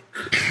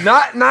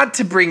 Not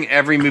to bring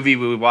every movie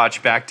we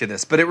watch back to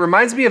this, but it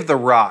reminds me of The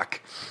Rock.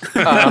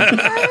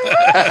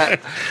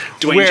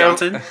 Dwayne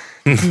Johnson.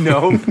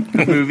 No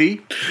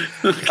movie.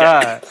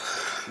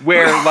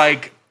 Where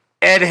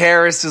Ed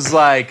Harris is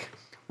like,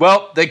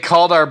 well, they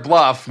called our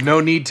bluff.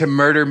 No need to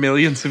murder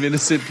millions of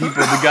innocent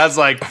people. The guy's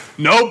like,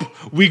 nope,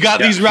 we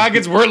got these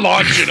rockets. We're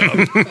launching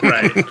them.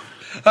 Right.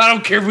 I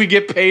don't care if we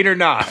get paid or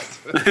not.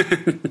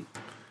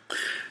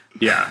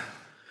 Yeah.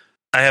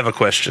 I have a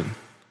question.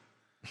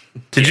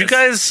 Did you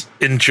guys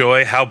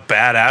enjoy how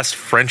badass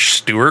French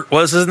Stewart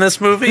was in this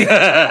movie?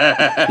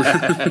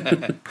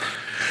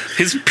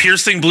 His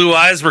piercing blue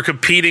eyes were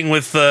competing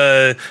with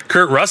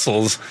Kurt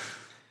Russell's.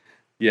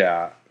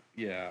 Yeah.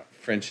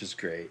 French is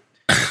great.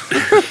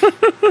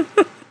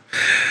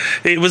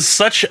 It was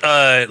such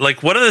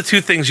what are the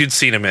two things you'd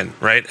seen him in,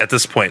 right? At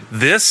this point,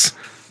 this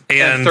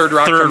and Third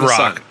Rock from the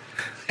Sun.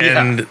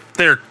 And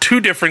they're two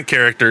different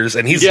characters,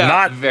 and he's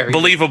not very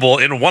believable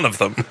in one of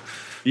them.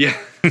 Yeah.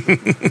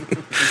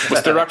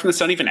 Was Third Rock from the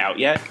Sun even out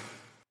yet?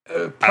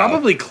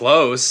 Probably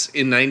close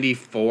in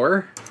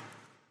 94.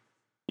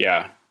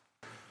 Yeah.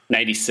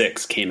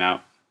 96 came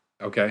out.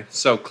 Okay,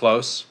 so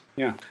close.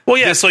 Yeah. Well,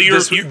 yeah.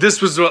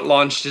 This was what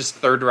launched his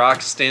Third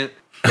Rock stint,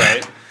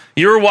 right?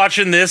 You were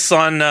watching this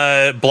on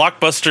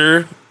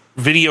Blockbuster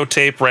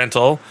videotape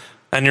rental,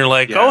 and you're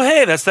like, "Oh,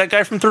 hey, that's that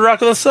guy from Third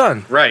Rock of the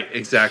Sun." Right,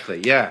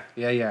 exactly. Yeah.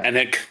 And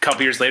then a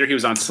couple years later, he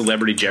was on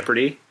Celebrity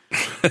Jeopardy.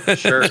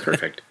 Sure.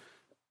 Perfect.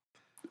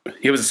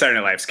 He was a Saturday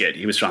Night Live skit.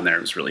 He was on there.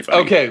 It was really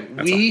funny. Okay,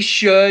 we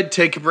should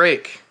take a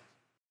break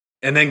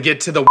and then get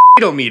to the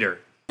meter.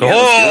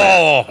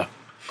 Oh,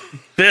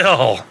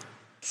 Bill.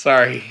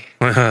 Sorry.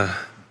 I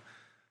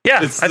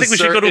think we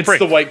should go to a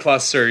break. It's the White Claw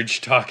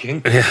Surge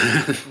talking.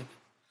 Let's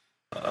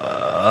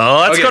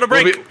go to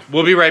break.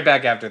 We'll be right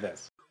back after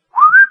this.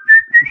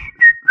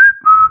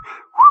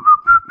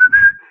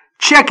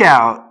 Check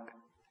out.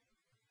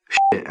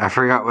 Shit, I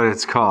forgot what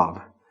it's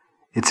called.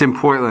 It's in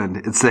Portland.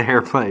 It's the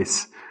hair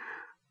place.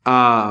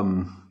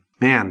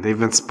 Man, they've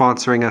been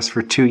sponsoring us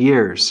for 2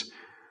 years.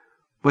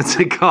 What's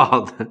it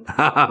called?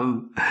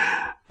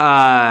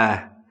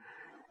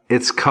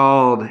 It's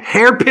called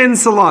Hairpin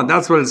Salon.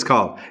 That's what it's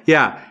called.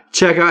 Yeah,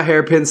 check out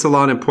Hairpin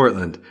Salon in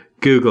Portland.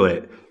 Google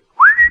it.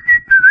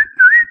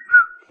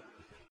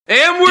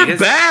 And we're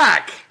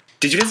back.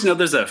 Did you guys know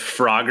there's a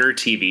Frogger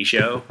TV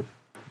show?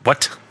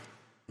 What?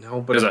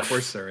 No, but of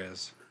course there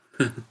is.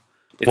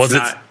 It's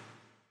not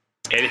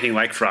anything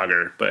like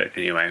Frogger, but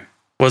anyway.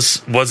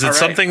 Was it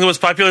something that was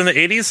popular in the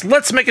 80s?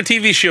 Let's make a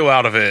TV show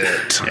out of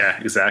it. Yeah,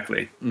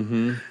 exactly.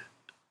 Mm-hmm.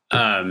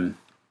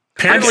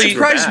 Apparently,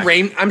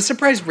 I'm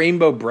surprised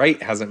Rainbow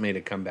Bright hasn't made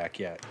a comeback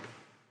yet.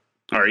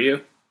 Are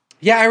you?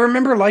 Yeah, I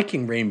remember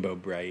liking Rainbow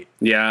Bright.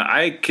 Yeah,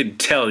 I could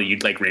tell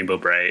you'd like Rainbow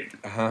Bright.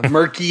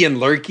 Murky and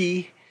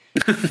Lurky.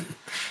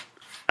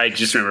 I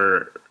just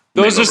remember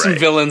Those Rainbow are some Bright.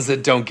 villains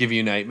that don't give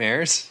you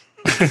nightmares.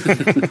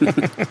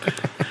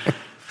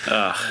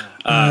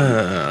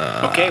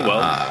 Okay,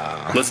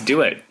 well, let's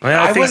do it.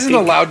 well, I wasn't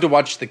allowed to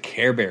watch the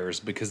Care Bears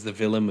because the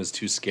villain was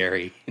too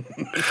scary.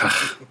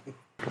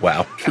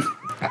 Wow.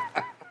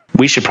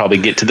 We should probably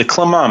get to the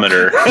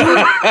climometer.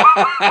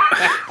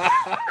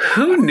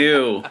 Who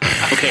knew?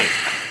 Okay,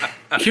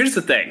 here's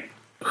the thing.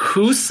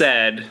 Who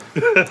said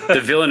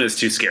the villain is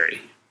too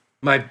scary?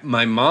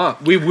 My mom.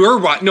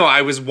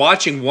 I was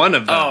watching one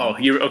of them. Oh,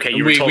 you were told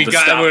to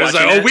stop it was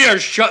watching like, it? we are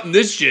shutting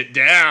this shit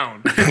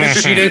down.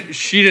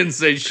 she didn't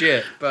say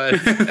shit, but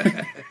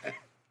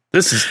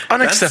This is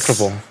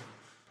unacceptable.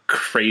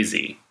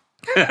 Crazy.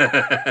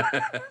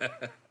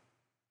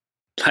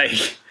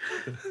 Like,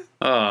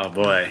 oh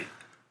boy.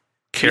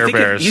 Care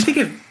Bears. You think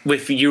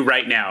if you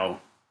right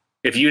now,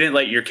 if you didn't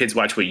let your kids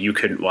watch what you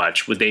couldn't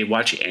watch, would they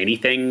watch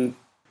anything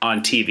on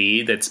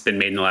TV that's been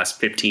made in the last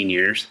 15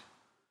 years?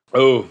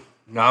 oh,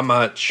 not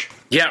much.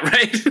 Yeah,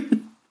 right?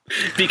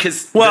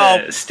 Because Well-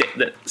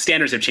 the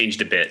standards have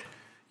changed a bit.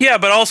 Yeah,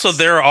 but also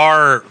there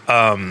are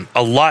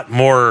a lot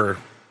more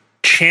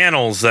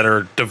channels that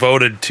are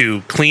devoted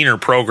to cleaner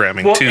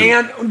programming too.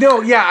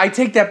 I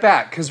take that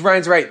back because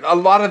Ryan's right. A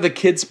lot of the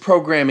kids'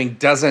 programming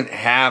doesn't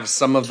have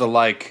some of the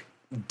like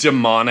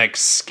demonic,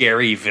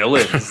 scary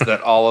villains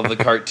that all of the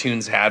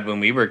cartoons had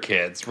when we were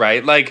kids,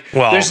 right? Like,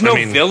 Well, there's no I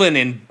mean- villain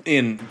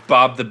in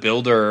Bob the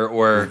Builder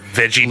or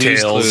Veggie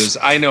Blue's Tales. Clues.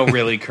 I know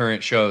really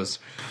current shows.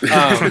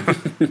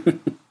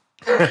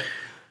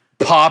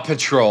 Paw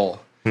Patrol,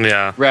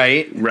 Yeah.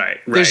 right? Right.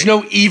 There's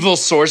no evil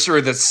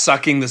sorcerer that's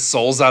sucking the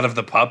souls out of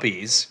the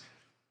puppies.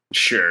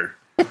 Sure.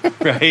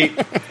 Right?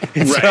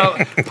 So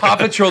Paw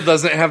Patrol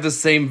doesn't have the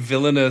same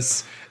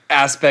villainous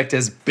aspect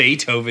as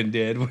Beethoven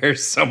did, where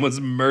someone's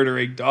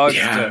murdering dogs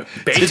Yeah, to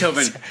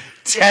Beethoven.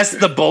 test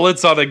the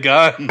bullets on a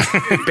gun.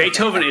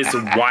 Beethoven is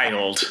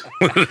wild.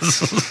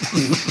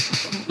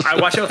 I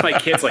watched it with my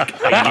kids like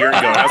a year ago.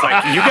 I was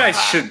like, you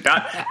guys should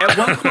not. At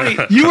one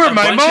point, You were a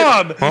my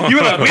bunch mom. You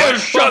were like, we are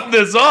shutting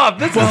this off.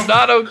 This is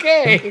not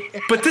okay.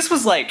 But this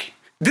was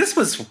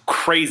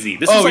crazy.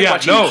 This was like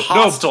watching no.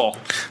 Hostel.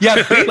 Yeah,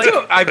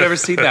 Beethoven, I've never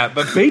seen that,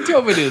 but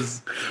Beethoven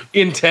is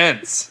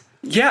intense.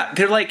 Yeah,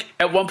 they're like,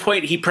 at one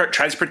point, he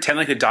tries to pretend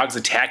like the dog's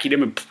attacking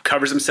him and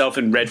covers himself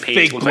in red paint.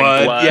 Fake to look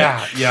blood. Like blood.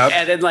 Yeah, yep.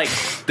 And then, like,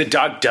 the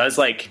dog does,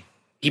 like,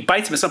 he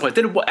bites him at some point.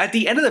 Then at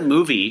the end of the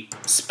movie,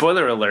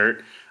 spoiler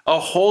alert, a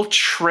whole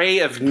tray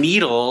of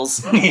needles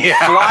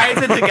flies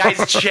into the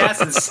guy's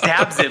chest and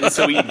stabs him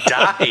so he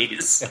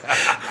dies.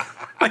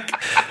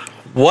 Like,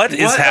 What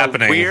is what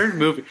happening? a weird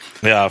movie.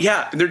 Yeah.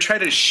 Yeah, and they're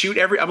trying to shoot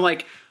I'm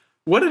like,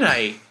 what did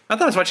I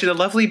thought I was watching a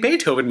lovely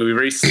Beethoven movie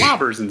where he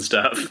slobbers and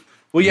stuff.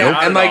 Well, yeah,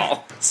 Not and at like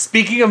all.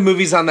 speaking of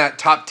movies on that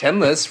top 10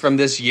 list from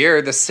this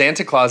year, the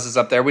Santa Claus is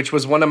up there, which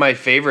was one of my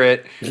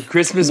favorite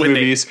Christmas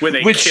movies. When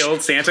they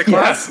killed Santa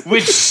Claus? Yeah,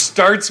 which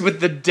starts with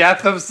the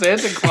death of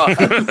Santa Claus.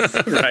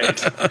 Right.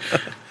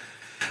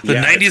 The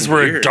 90s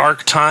were a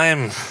dark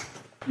time.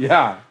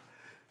 Yeah.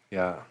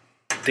 Yeah.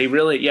 They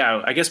really,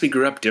 I guess we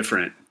grew up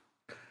different.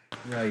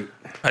 Right.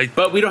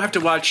 But we don't have to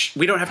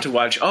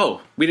watch,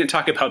 oh, we didn't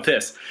talk about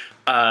this.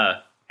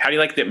 How do you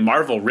like that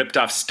Marvel ripped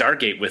off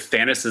Stargate with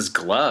Thanos'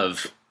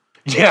 glove?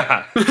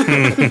 Yeah.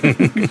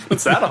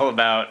 What's that all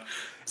about?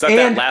 Is that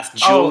And- last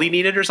jewel he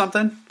needed or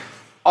something?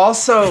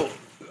 Also,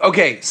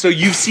 okay, so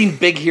you've seen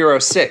Big Hero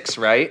 6,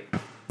 right?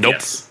 Nope.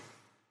 Yes.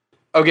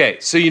 Okay,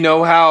 so you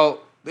know how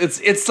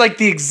it's like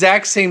the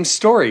exact same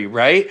story,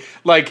 right?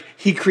 Like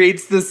he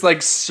creates this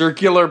like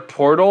circular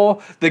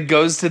portal that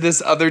goes to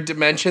this other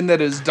dimension that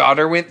his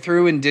daughter went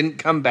through and didn't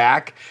come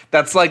back.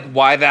 That's like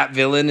why that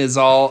villain is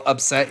all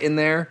upset in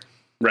there.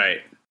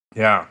 Right.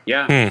 Yeah.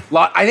 Yeah.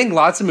 I think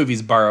lots of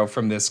movies borrow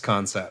from this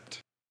concept.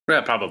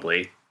 Yeah,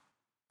 probably.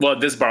 Well,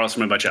 this borrows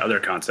from a bunch of other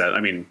concepts. I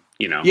mean,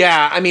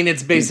 Yeah, I mean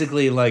it's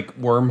basically like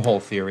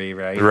wormhole theory,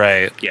 right?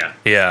 Right. Yeah.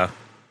 Yeah.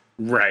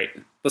 Right.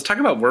 Let's talk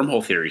about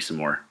wormhole theory some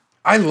more.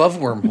 I love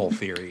wormhole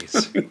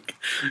theories.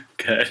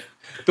 Good.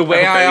 The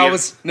way I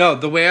hope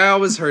the way I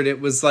always heard it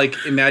was like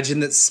imagine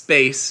that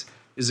space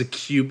is a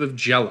cube of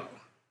Jello,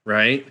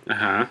 right?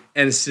 Uh-huh.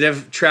 And instead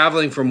of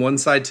traveling from one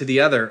side to the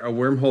other, a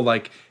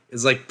wormhole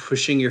is like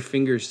pushing your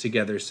fingers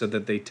together so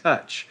that they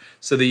touch,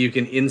 so that you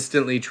can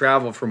instantly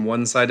travel from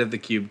one side of the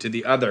cube to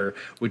the other,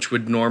 which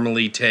would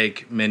normally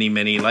take many,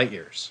 many light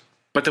years.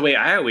 But the way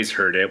I always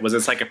heard it was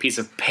it's like a piece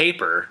of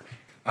paper,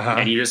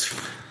 and you just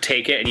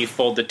take it and you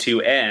fold the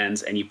two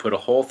ends and you put a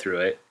hole through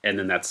it, and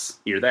then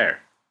you're there.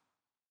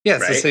 Yeah,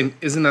 it's the Right? same.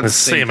 Isn't that The the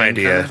same thing,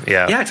 idea. kinda?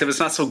 Yeah. Yeah, except it's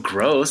not so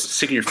gross,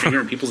 sticking your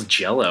finger in people's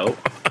Jello.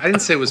 I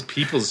didn't say it was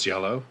people's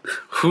Jello.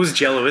 Whose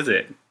Jello is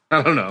it?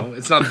 I don't know.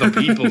 It's not the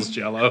people's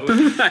Jello.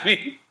 I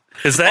mean,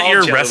 Is that All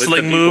your Jello is the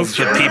wrestling move,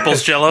 people's the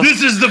people's Jello?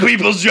 This is the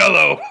people's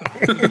Jello,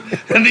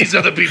 and these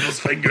are the people's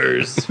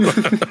fingers.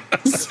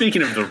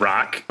 Speaking of The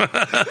Rock,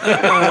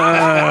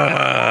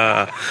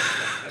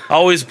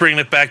 Always bring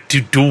it back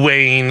to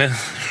Dwayne.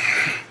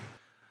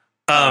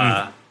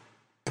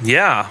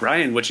 Yeah.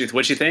 Ryan, what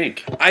you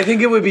think? I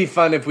think it would be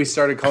fun if we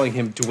started calling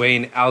him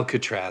Dwayne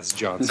Alcatraz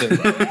Johnson.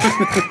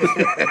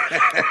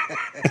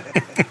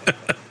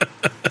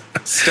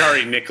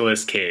 Starring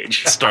Nicolas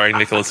Cage. Starring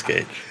Nicolas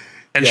Cage.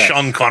 And Yes.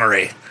 Sean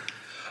Connery.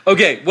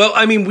 Okay, well,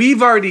 I mean, we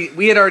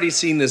had already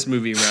seen this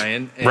movie,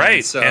 Ryan. And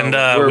Right, so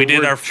and, we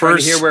did our trying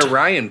to first- hear where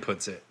Ryan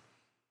puts it.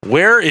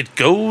 Where it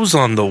goes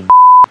on the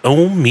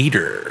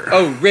meter.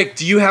 Oh, Rick,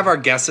 do you have our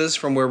guesses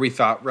from where we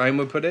thought Ryan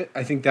would put it?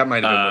 I think that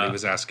might have been what he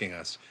was asking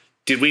us.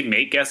 Did we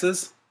make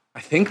guesses? I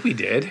think we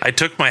did. I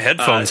took my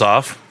headphones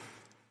off.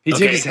 He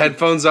took okay. his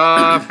headphones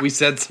off. We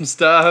said some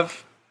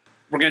stuff.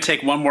 We're going to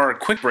take one more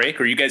quick break,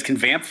 or you guys can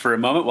vamp for a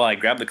moment while I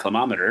grab the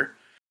climometer.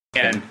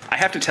 And I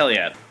have to tell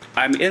you,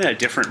 I'm in a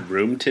different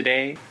room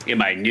today in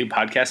my new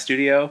podcast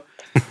studio,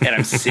 and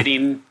I'm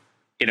sitting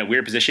in a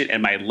weird position,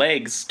 and my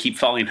legs keep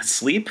falling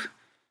asleep.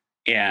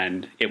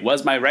 And it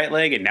was my right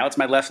leg, and now it's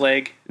my left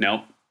leg.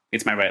 No,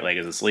 it's my right leg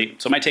is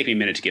asleep. So it might take me a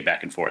minute to get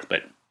back and forth,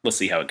 but let's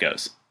see how it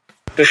goes.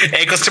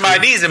 Ankles to my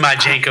knees in my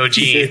Janko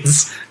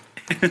jeans.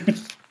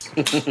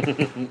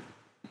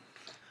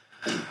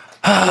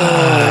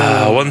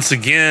 Once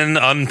again,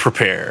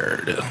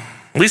 unprepared.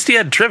 At least he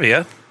had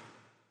trivia.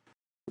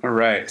 All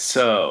right,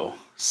 so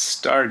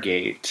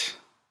Stargate,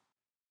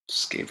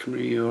 Escape from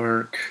New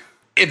York.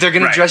 If they're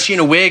going Right. to dress you in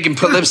a wig and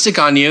put lipstick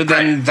on you,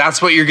 then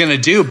that's what you're going to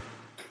do.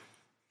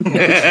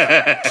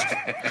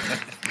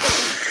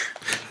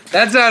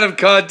 That's out of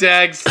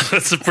context.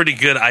 That's a pretty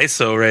good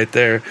ISO right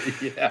there.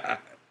 Yeah.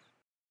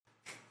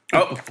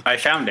 Oh, I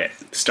found it.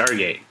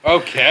 Stargate.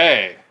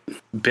 Okay.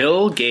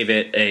 Bill gave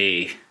it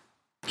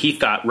he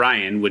thought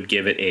Ryan would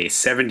give it a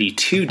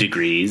 72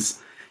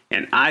 degrees,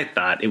 and I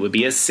thought it would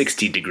be a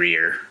 60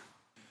 degreer.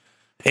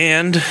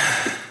 And,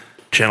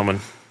 gentlemen,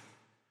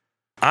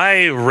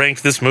 I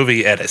ranked this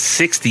movie at a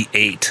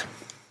 68.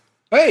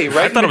 Hey,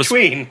 right thought in it was-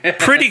 between.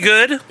 Pretty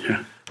good.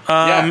 Yeah.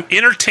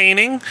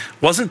 Entertaining.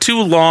 Wasn't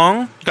too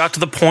long. Got to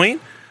the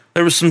point.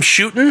 There was some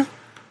shooting,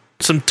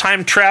 some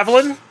time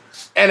traveling.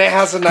 And it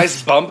has a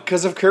nice bump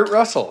because of Kurt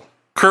Russell.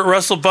 Kurt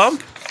Russell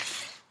bump.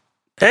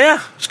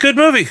 Yeah, it's a good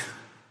movie.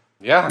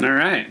 Yeah. All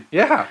right.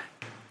 Yeah.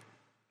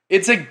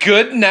 It's a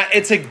good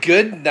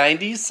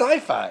 90s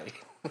sci-fi.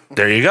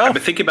 There you go.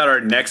 But think about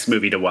our next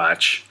movie to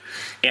watch,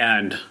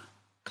 and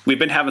we've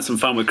been having some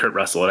fun with Kurt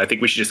Russell, and I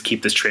think we should just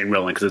keep this train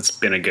rolling because it's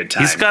been a good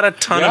time. He's got a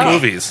ton Yeah. of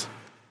movies.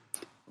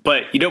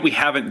 But you know what we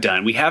haven't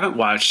done? We haven't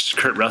watched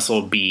Kurt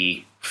Russell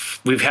be.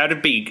 We've had to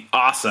be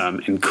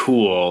awesome and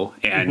cool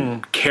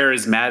and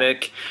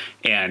charismatic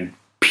and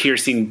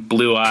piercing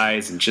blue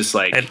eyes and just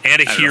like And a I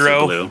don't know,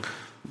 hero. blue.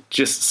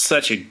 Just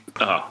such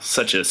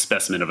a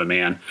specimen of a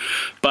man.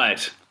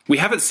 But we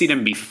haven't seen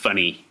him be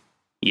funny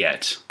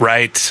yet.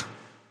 Right.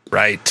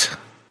 I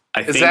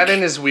Is think, that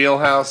in his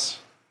wheelhouse?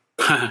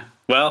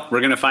 Well,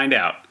 we're gonna find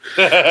out.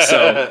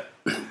 So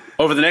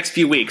over the next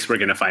few weeks, we're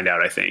gonna find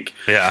out. I think.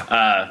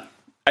 Yeah.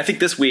 I think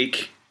this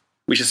week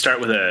we should start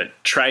with a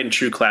tried and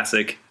true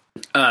classic.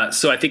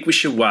 So I think we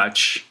should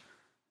watch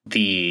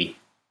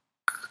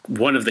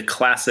one of the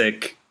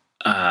classic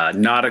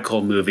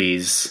nautical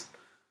movies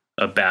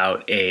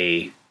about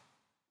a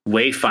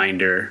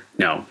wayfinder.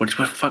 No,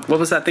 what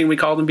was that thing we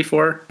called him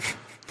before?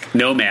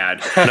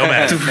 Nomad.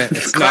 Nomad.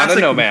 It's not a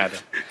nomad.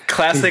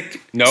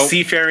 Classic Nope.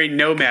 seafaring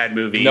nomad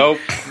movie. Nope.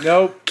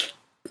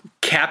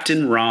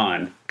 Captain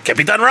Ron.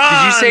 Capitan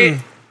Ron.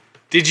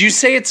 Did you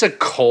say it's a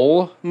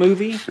coal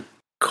movie?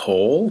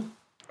 Cole?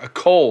 A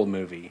coal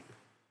movie.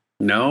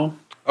 No.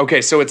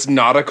 Okay, so it's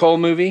not a coal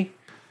movie?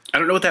 I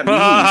don't know what that means.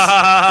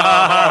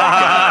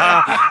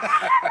 God.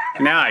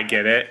 Now I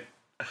get it.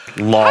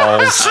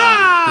 Lols.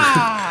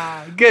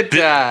 Good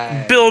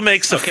time. Bill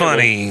makes it Okay,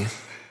 funny.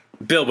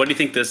 Bill, what do you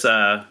think this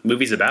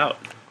movie's about?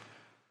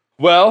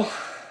 Well,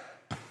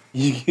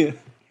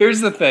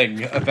 here's the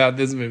thing about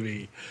this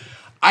movie.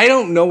 I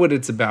don't know what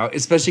it's about,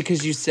 especially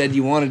because you said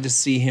you wanted to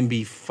see him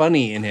be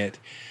funny in it.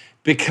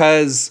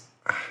 Because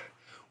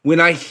when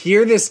I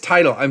hear this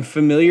title, I'm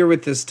familiar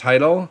with this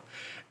title,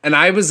 and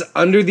I was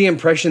under the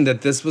impression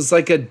that this was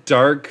like a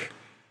dark,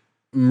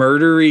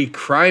 murdery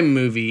crime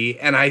movie.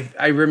 And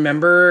I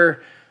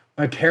remember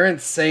my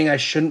parents saying I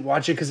shouldn't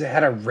watch it because it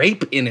had a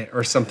rape in it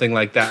or something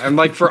like that. And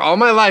like for all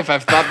my life,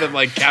 I've thought that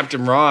like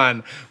Captain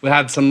Ron would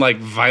have some like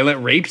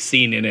violent rape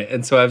scene in it.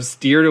 And so I've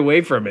steered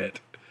away from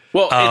it.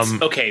 Well, it's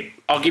okay.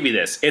 I'll give you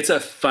this. It's a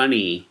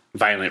funny,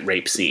 violent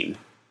rape scene.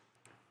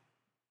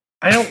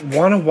 I don't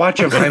want to watch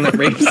a violent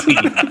rape scene.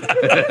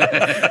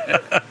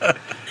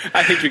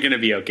 I think you're going to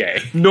be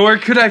okay. Nor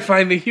could I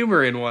find the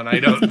humor in one,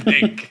 I don't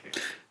think.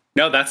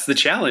 No, that's the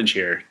challenge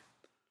here.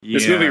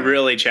 This movie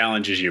really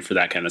challenges you for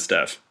that kind of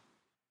stuff.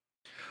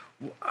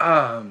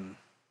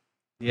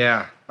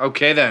 Yeah.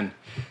 Okay then.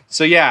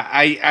 So yeah,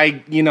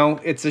 I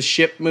it's a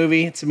ship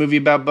movie. It's a movie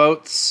about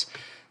boats.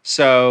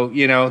 So,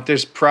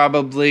 there's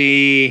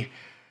probably,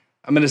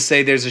 I'm going to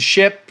say there's a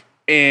ship,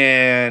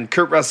 and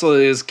Kurt Russell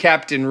is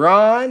Captain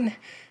Ron,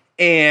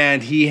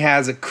 and he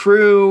has a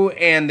crew,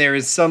 and there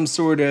is some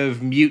sort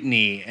of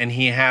mutiny, and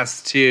he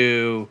has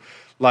to,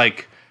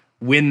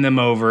 win them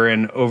over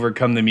and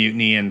overcome the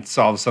mutiny and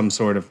solve some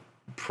sort of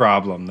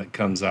problem that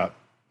comes up.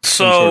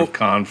 Some sort of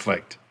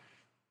conflict.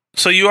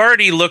 So you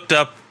already looked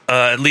up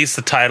at least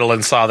the title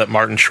and saw that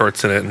Martin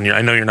Short's in it, and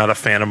I know you're not a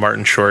fan of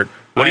Martin Short.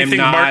 What do you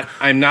think?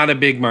 I'm not a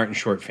big Martin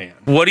Short fan.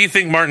 What do you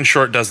think Martin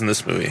Short does in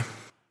this movie?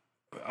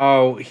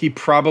 Oh, he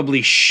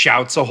probably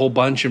shouts a whole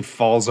bunch and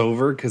falls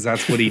over because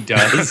that's what he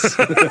does.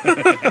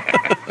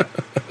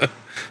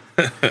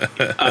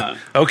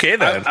 Okay,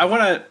 then.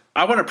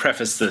 I want to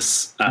preface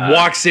this.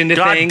 Walks into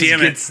God things, damn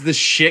it. gets the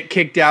shit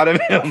kicked out of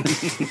him.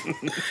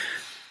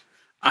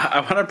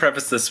 I want to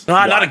preface this.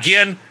 Not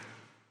again.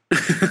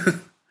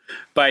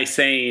 By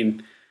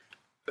saying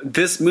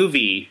this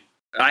movie,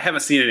 I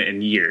haven't seen it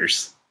in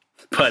years,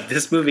 but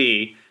this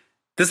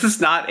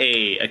is not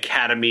a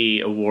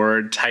Academy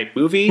Award type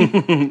movie.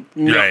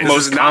 Right.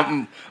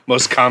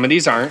 Most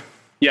comedies aren't.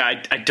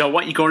 Yeah, I don't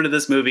want you going to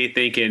this movie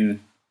thinking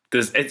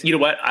this. You know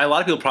what? A lot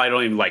of people probably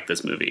don't even like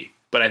this movie,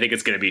 but I think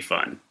it's going to be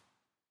fun.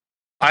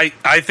 I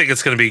think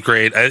it's going to be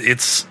great.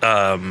 It's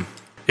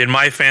in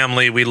my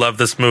family, we love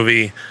this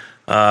movie.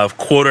 I've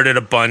quoted it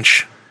a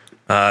bunch.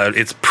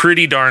 It's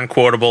pretty darn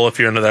quotable if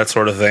you're into that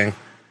sort of thing.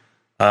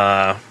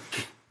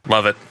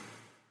 Love it.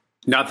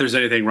 Not there's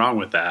anything wrong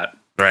with that.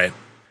 Right.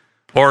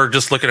 Or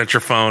just looking at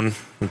your phone,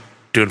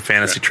 doing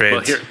fantasy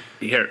trades. Well,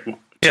 here.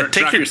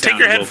 Take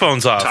your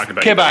headphones off.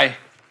 Okay, bye.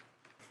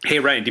 Hey,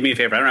 Ryan, do me a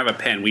favor. I don't have a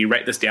pen. Will you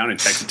write this down and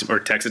text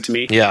it to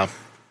me? Yeah.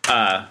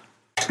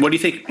 What do you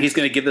think he's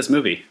going to give this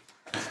movie?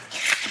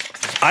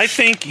 I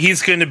think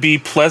he's going to be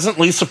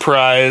pleasantly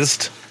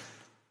surprised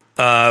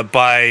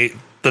by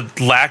the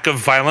lack of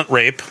violent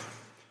rape,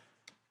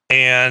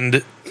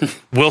 and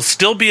will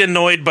still be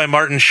annoyed by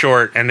Martin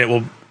Short, and it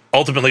will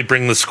ultimately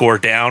bring the score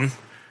down.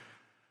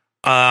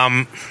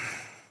 Where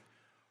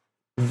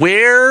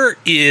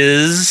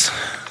is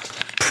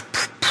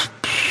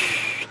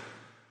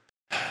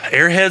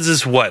Airheads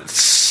is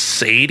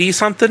what, 80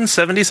 something,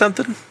 70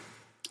 something?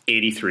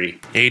 83.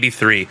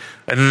 83.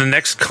 And then the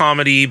next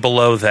comedy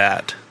below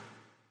that.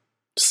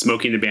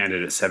 Smoking the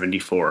Bandit at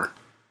 74.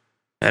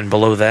 And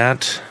below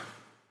that,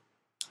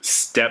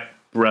 Step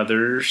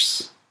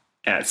Brothers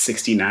at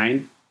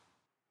 69.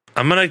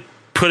 I'm going to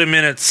put him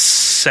in at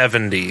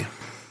 70.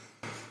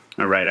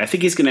 All right. I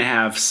think he's going to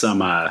have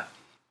some, I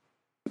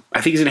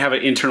think he's going to have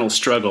an internal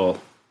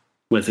struggle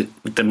with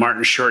the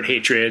Martin Short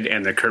hatred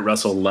and the Kurt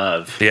Russell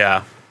love.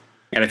 Yeah.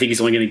 And I think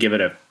he's only going to give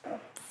it a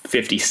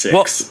 56.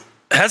 Well,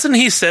 hasn't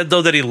he said,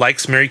 though, that he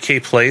likes Mary Kay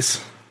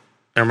Place?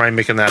 Or am I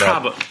making that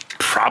up?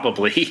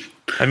 Probably.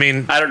 I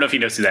mean, I don't know if he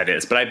knows who that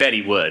is, but I bet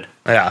he would.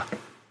 Yeah.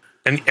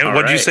 And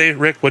what'd you say,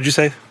 Rick? What'd you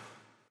say?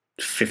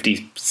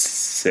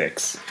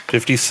 56.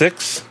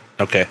 56?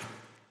 Okay.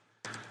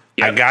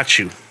 Yep. I got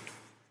you.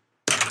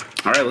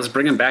 All right, let's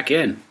bring him back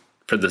in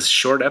for this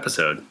short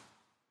episode.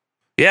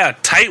 Yeah,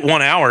 tight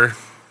 1 hour.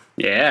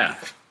 Yeah.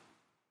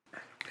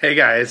 Hey,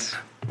 guys.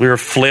 We were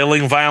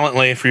flailing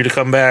violently for you to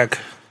come back.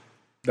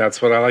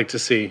 That's what I like to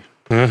see.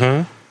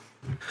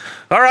 Mm-hmm.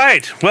 All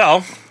right.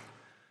 Well,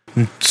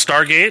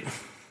 Stargate,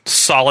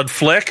 solid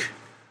flick.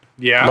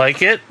 Yeah.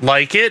 Like it.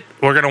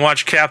 We're going to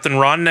watch Captain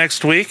Ron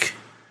next week.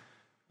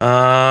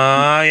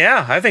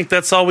 Yeah, I think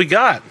that's all we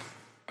got.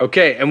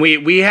 Okay, and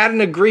we had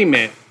an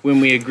agreement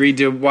when we agreed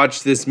to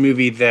watch this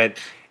movie that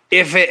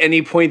if at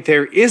any point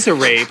there is a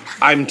rape,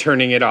 I'm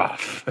turning it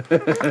off.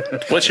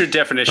 What's your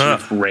definition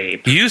of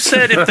rape? You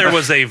said if there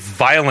was a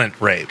violent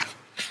rape.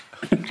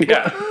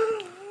 Yeah.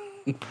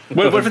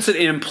 What if it's an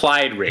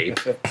implied rape?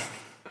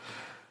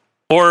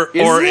 Or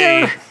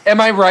Am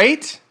I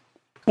right?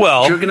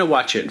 Well, You're going to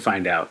watch it and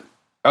find out.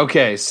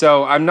 Okay,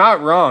 so I'm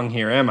not wrong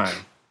here, am I?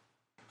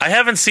 I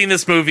haven't seen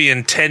this movie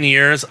in 10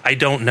 years. I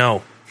don't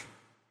know.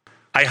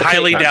 I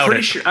highly doubt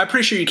it. I'm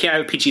pretty sure you can't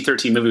have a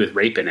PG-13 movie with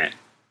rape in it.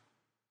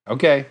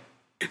 Okay.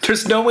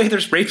 There's no way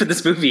there's rape in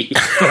this movie.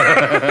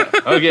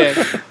 Okay.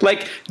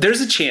 Like,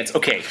 there's a chance.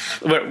 Okay,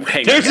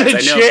 hang There's on, a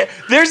guys.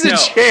 there's a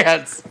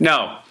chance.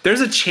 No,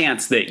 there's a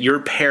chance that your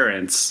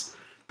parents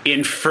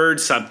inferred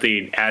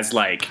something as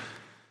like,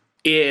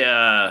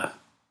 I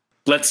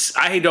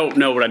don't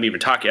know what I'm even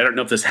talking. I don't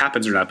know if this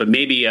happens or not, but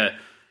maybe a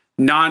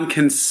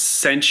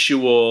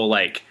non-consensual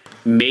like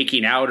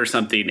making out or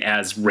something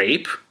as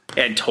rape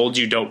and told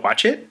you don't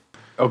watch it.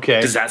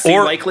 Okay. Does that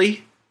seem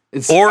likely?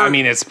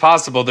 It's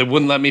possible. They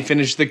wouldn't let me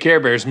finish the Care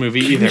Bears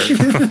movie either.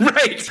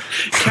 Right.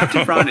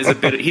 Captain Ron is a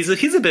bit. He's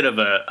a bit of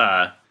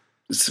a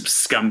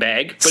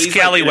scumbag, but he's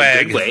scallywag,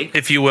 like in a good way,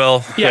 if you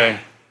will. Yeah. Okay.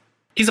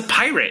 He's a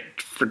pirate.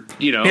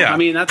 Yeah. I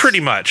mean, that's pretty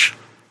much.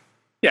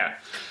 Yeah.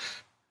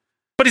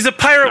 But he's a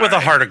pirate with a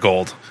heart of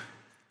gold.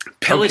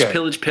 Pillage, Okay.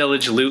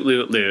 pillage,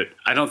 loot.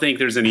 I don't think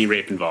there's any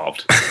rape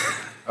involved.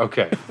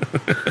 Okay.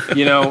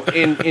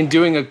 In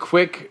doing a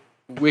quick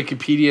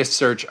Wikipedia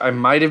search, I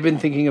might have been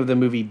thinking of the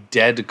movie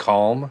Dead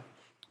Calm.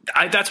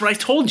 That's what I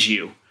told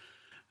you.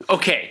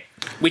 Okay,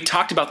 we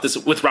talked about this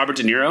with Robert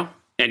De Niro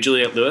and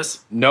Juliette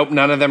Lewis. Nope,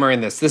 none of them are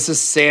in this. This is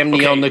Sam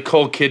Neill,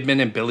 Nicole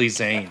Kidman, and Billy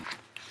Zane.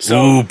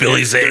 So Ooh,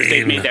 Billy Zane.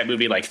 They made that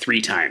movie like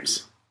 3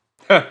 times.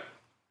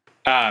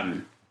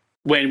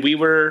 When we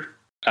were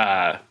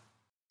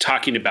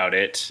talking about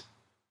it,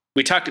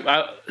 we talked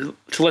about,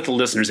 to let the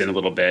listeners in a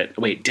little bit.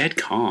 Wait, Dead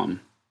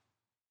Calm.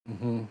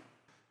 Mm-hmm.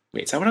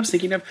 Wait, is that what I was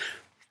thinking of?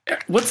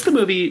 What's the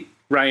movie,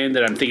 Ryan,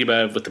 that I'm thinking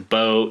of with the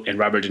boat and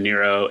Robert De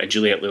Niro and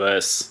Juliette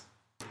Lewis?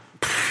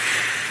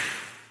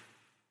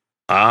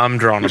 I'm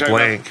drawing a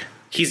blank.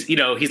 He's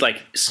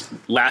like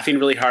laughing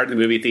really hard in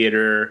the movie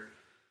theater.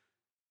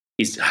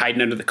 He's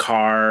hiding under the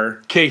car.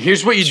 Okay,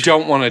 here's what you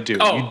don't want to do.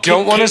 You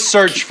don't want to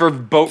search for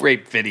boat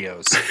rape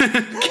videos.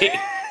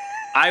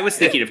 I was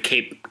thinking of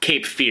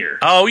Cape Fear.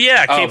 Oh,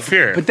 yeah, Cape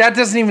Fear. But that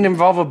doesn't even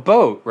involve a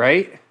boat,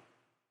 right?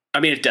 I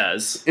mean, it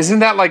does. Isn't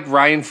that like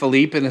Ryan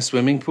Philippe in a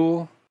swimming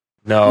pool?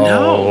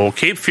 No.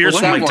 Cape Fear's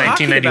What from am like I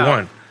talking 1991.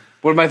 about?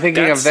 What am I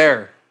thinking of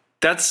there?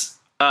 That's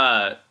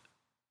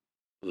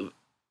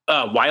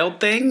Wild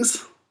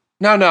Things?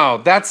 No.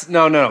 That's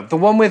no. The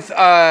one with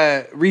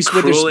Reese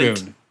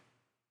Witherspoon.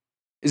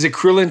 Is it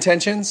Cruel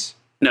Intentions?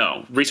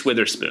 No, Reese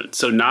Witherspoon.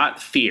 So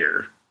not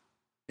Fear.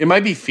 It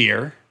might be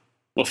Fear.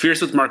 Well,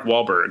 Fear's with Mark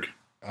Wahlberg.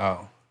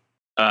 Oh.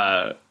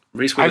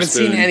 Reese Witherspoon. I haven't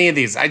seen any of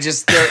these.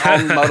 They're all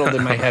muddled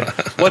in my head.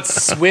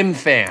 What's Swim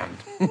Fan?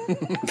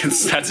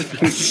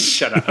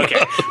 Shut up.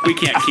 Okay, we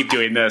can't keep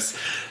doing this.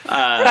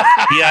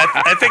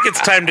 I think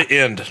it's time to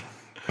end.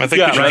 I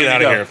think we should get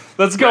out of here.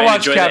 Let's go Ryan,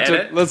 watch enjoy the Captain.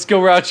 edit? Let's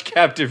go watch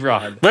Captain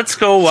Ron. Let's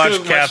go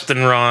watch Captain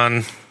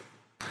Ron.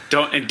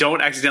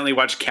 Don't accidentally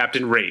watch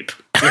Captain Rape.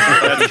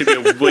 That's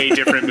gonna be a way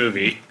different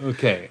movie.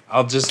 Okay,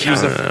 I'll just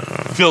use a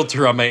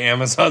filter on my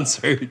Amazon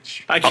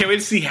search. I can't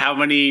wait to see how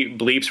many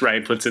bleeps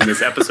Ryan puts in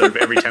this episode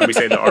every time we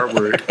say the R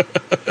word.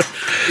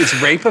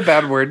 Is rape a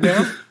bad word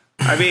now?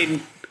 I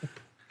mean,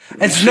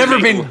 it's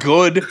never been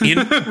good.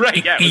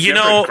 right? Yeah, it was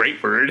never a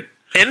great word.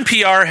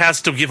 NPR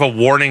has to give a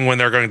warning when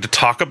they're going to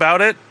talk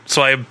about it,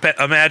 so I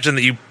imagine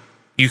that you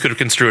could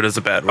construe it as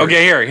a bad word.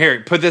 Okay,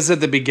 here. Put this at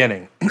the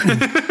beginning.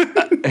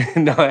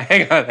 No,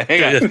 hang on.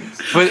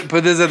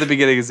 Put this at the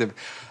beginning.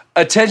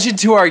 Attention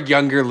to our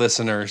younger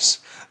listeners.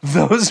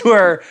 Those who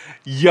are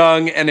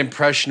young and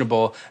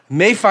impressionable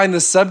may find the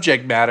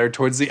subject matter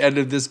towards the end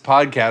of this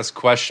podcast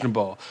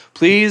questionable.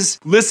 Please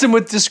listen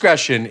with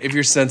discretion if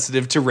you're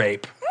sensitive to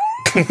rape.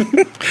 And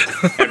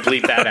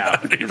bleep that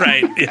out.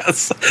 Right,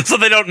 yes. So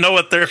they don't know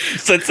what they're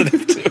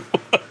sensitive to.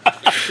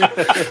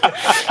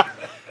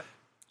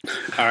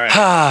 All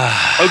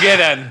right. Okay,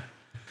 then.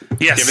 Yes.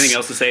 Do you have anything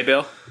else to say,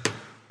 Bill?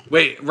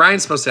 Wait,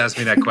 Ryan's supposed to ask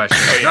me that question,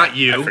 not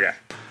you.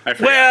 I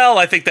forgot. Well,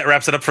 I think that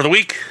wraps it up for the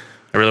week.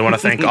 I really want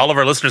to thank all of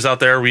our listeners out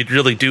there. We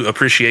really do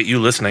appreciate you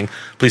listening.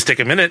 Please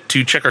take a minute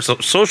to check our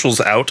socials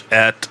out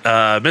at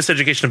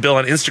Miseducation of Bill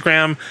on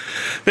Instagram,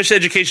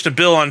 Miseducation of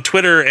Bill on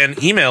Twitter,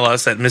 and email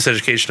us at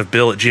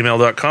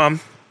miseducationofbill@gmail.com.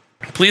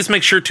 Please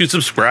make sure to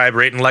subscribe,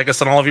 rate, and like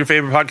us on all of your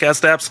favorite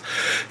podcast apps.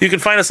 You can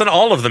find us on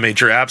all of the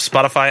major apps,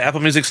 Spotify,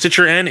 Apple Music,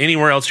 Stitcher, and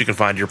anywhere else you can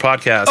find your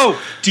podcast.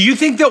 Oh, do you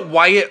think that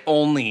Wyatt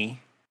only,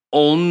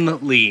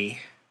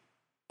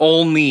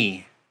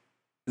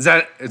 is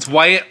that, it's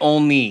Wyatt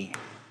only?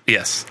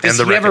 Yes. Does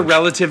and he the have a wreckage.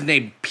 relative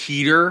named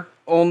Peter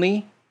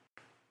only?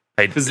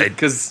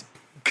 Because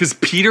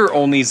Peter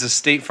only is a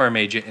State Farm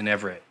agent in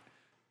Everett.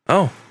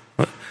 Oh,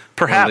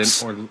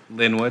 perhaps. Or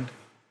Linwood.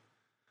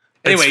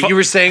 Anyway, you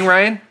were saying,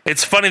 Ryan?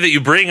 It's funny that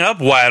you bring up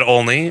Wyatt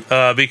Only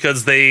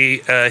because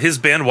his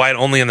band Wyatt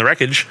Only and the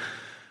Wreckage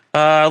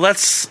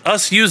lets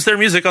us use their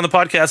music on the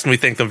podcast, and we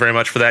thank them very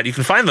much for that. You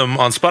can find them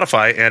on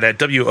Spotify and at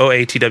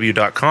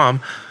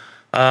WOATW.com.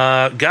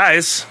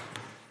 Guys,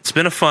 it's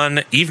been a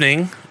fun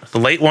evening, the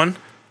late one.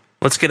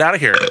 Let's get out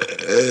of here.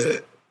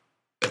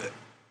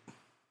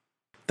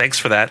 Thanks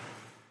for that.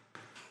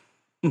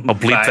 I'll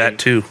bleep that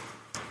too.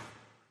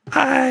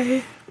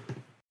 Bye.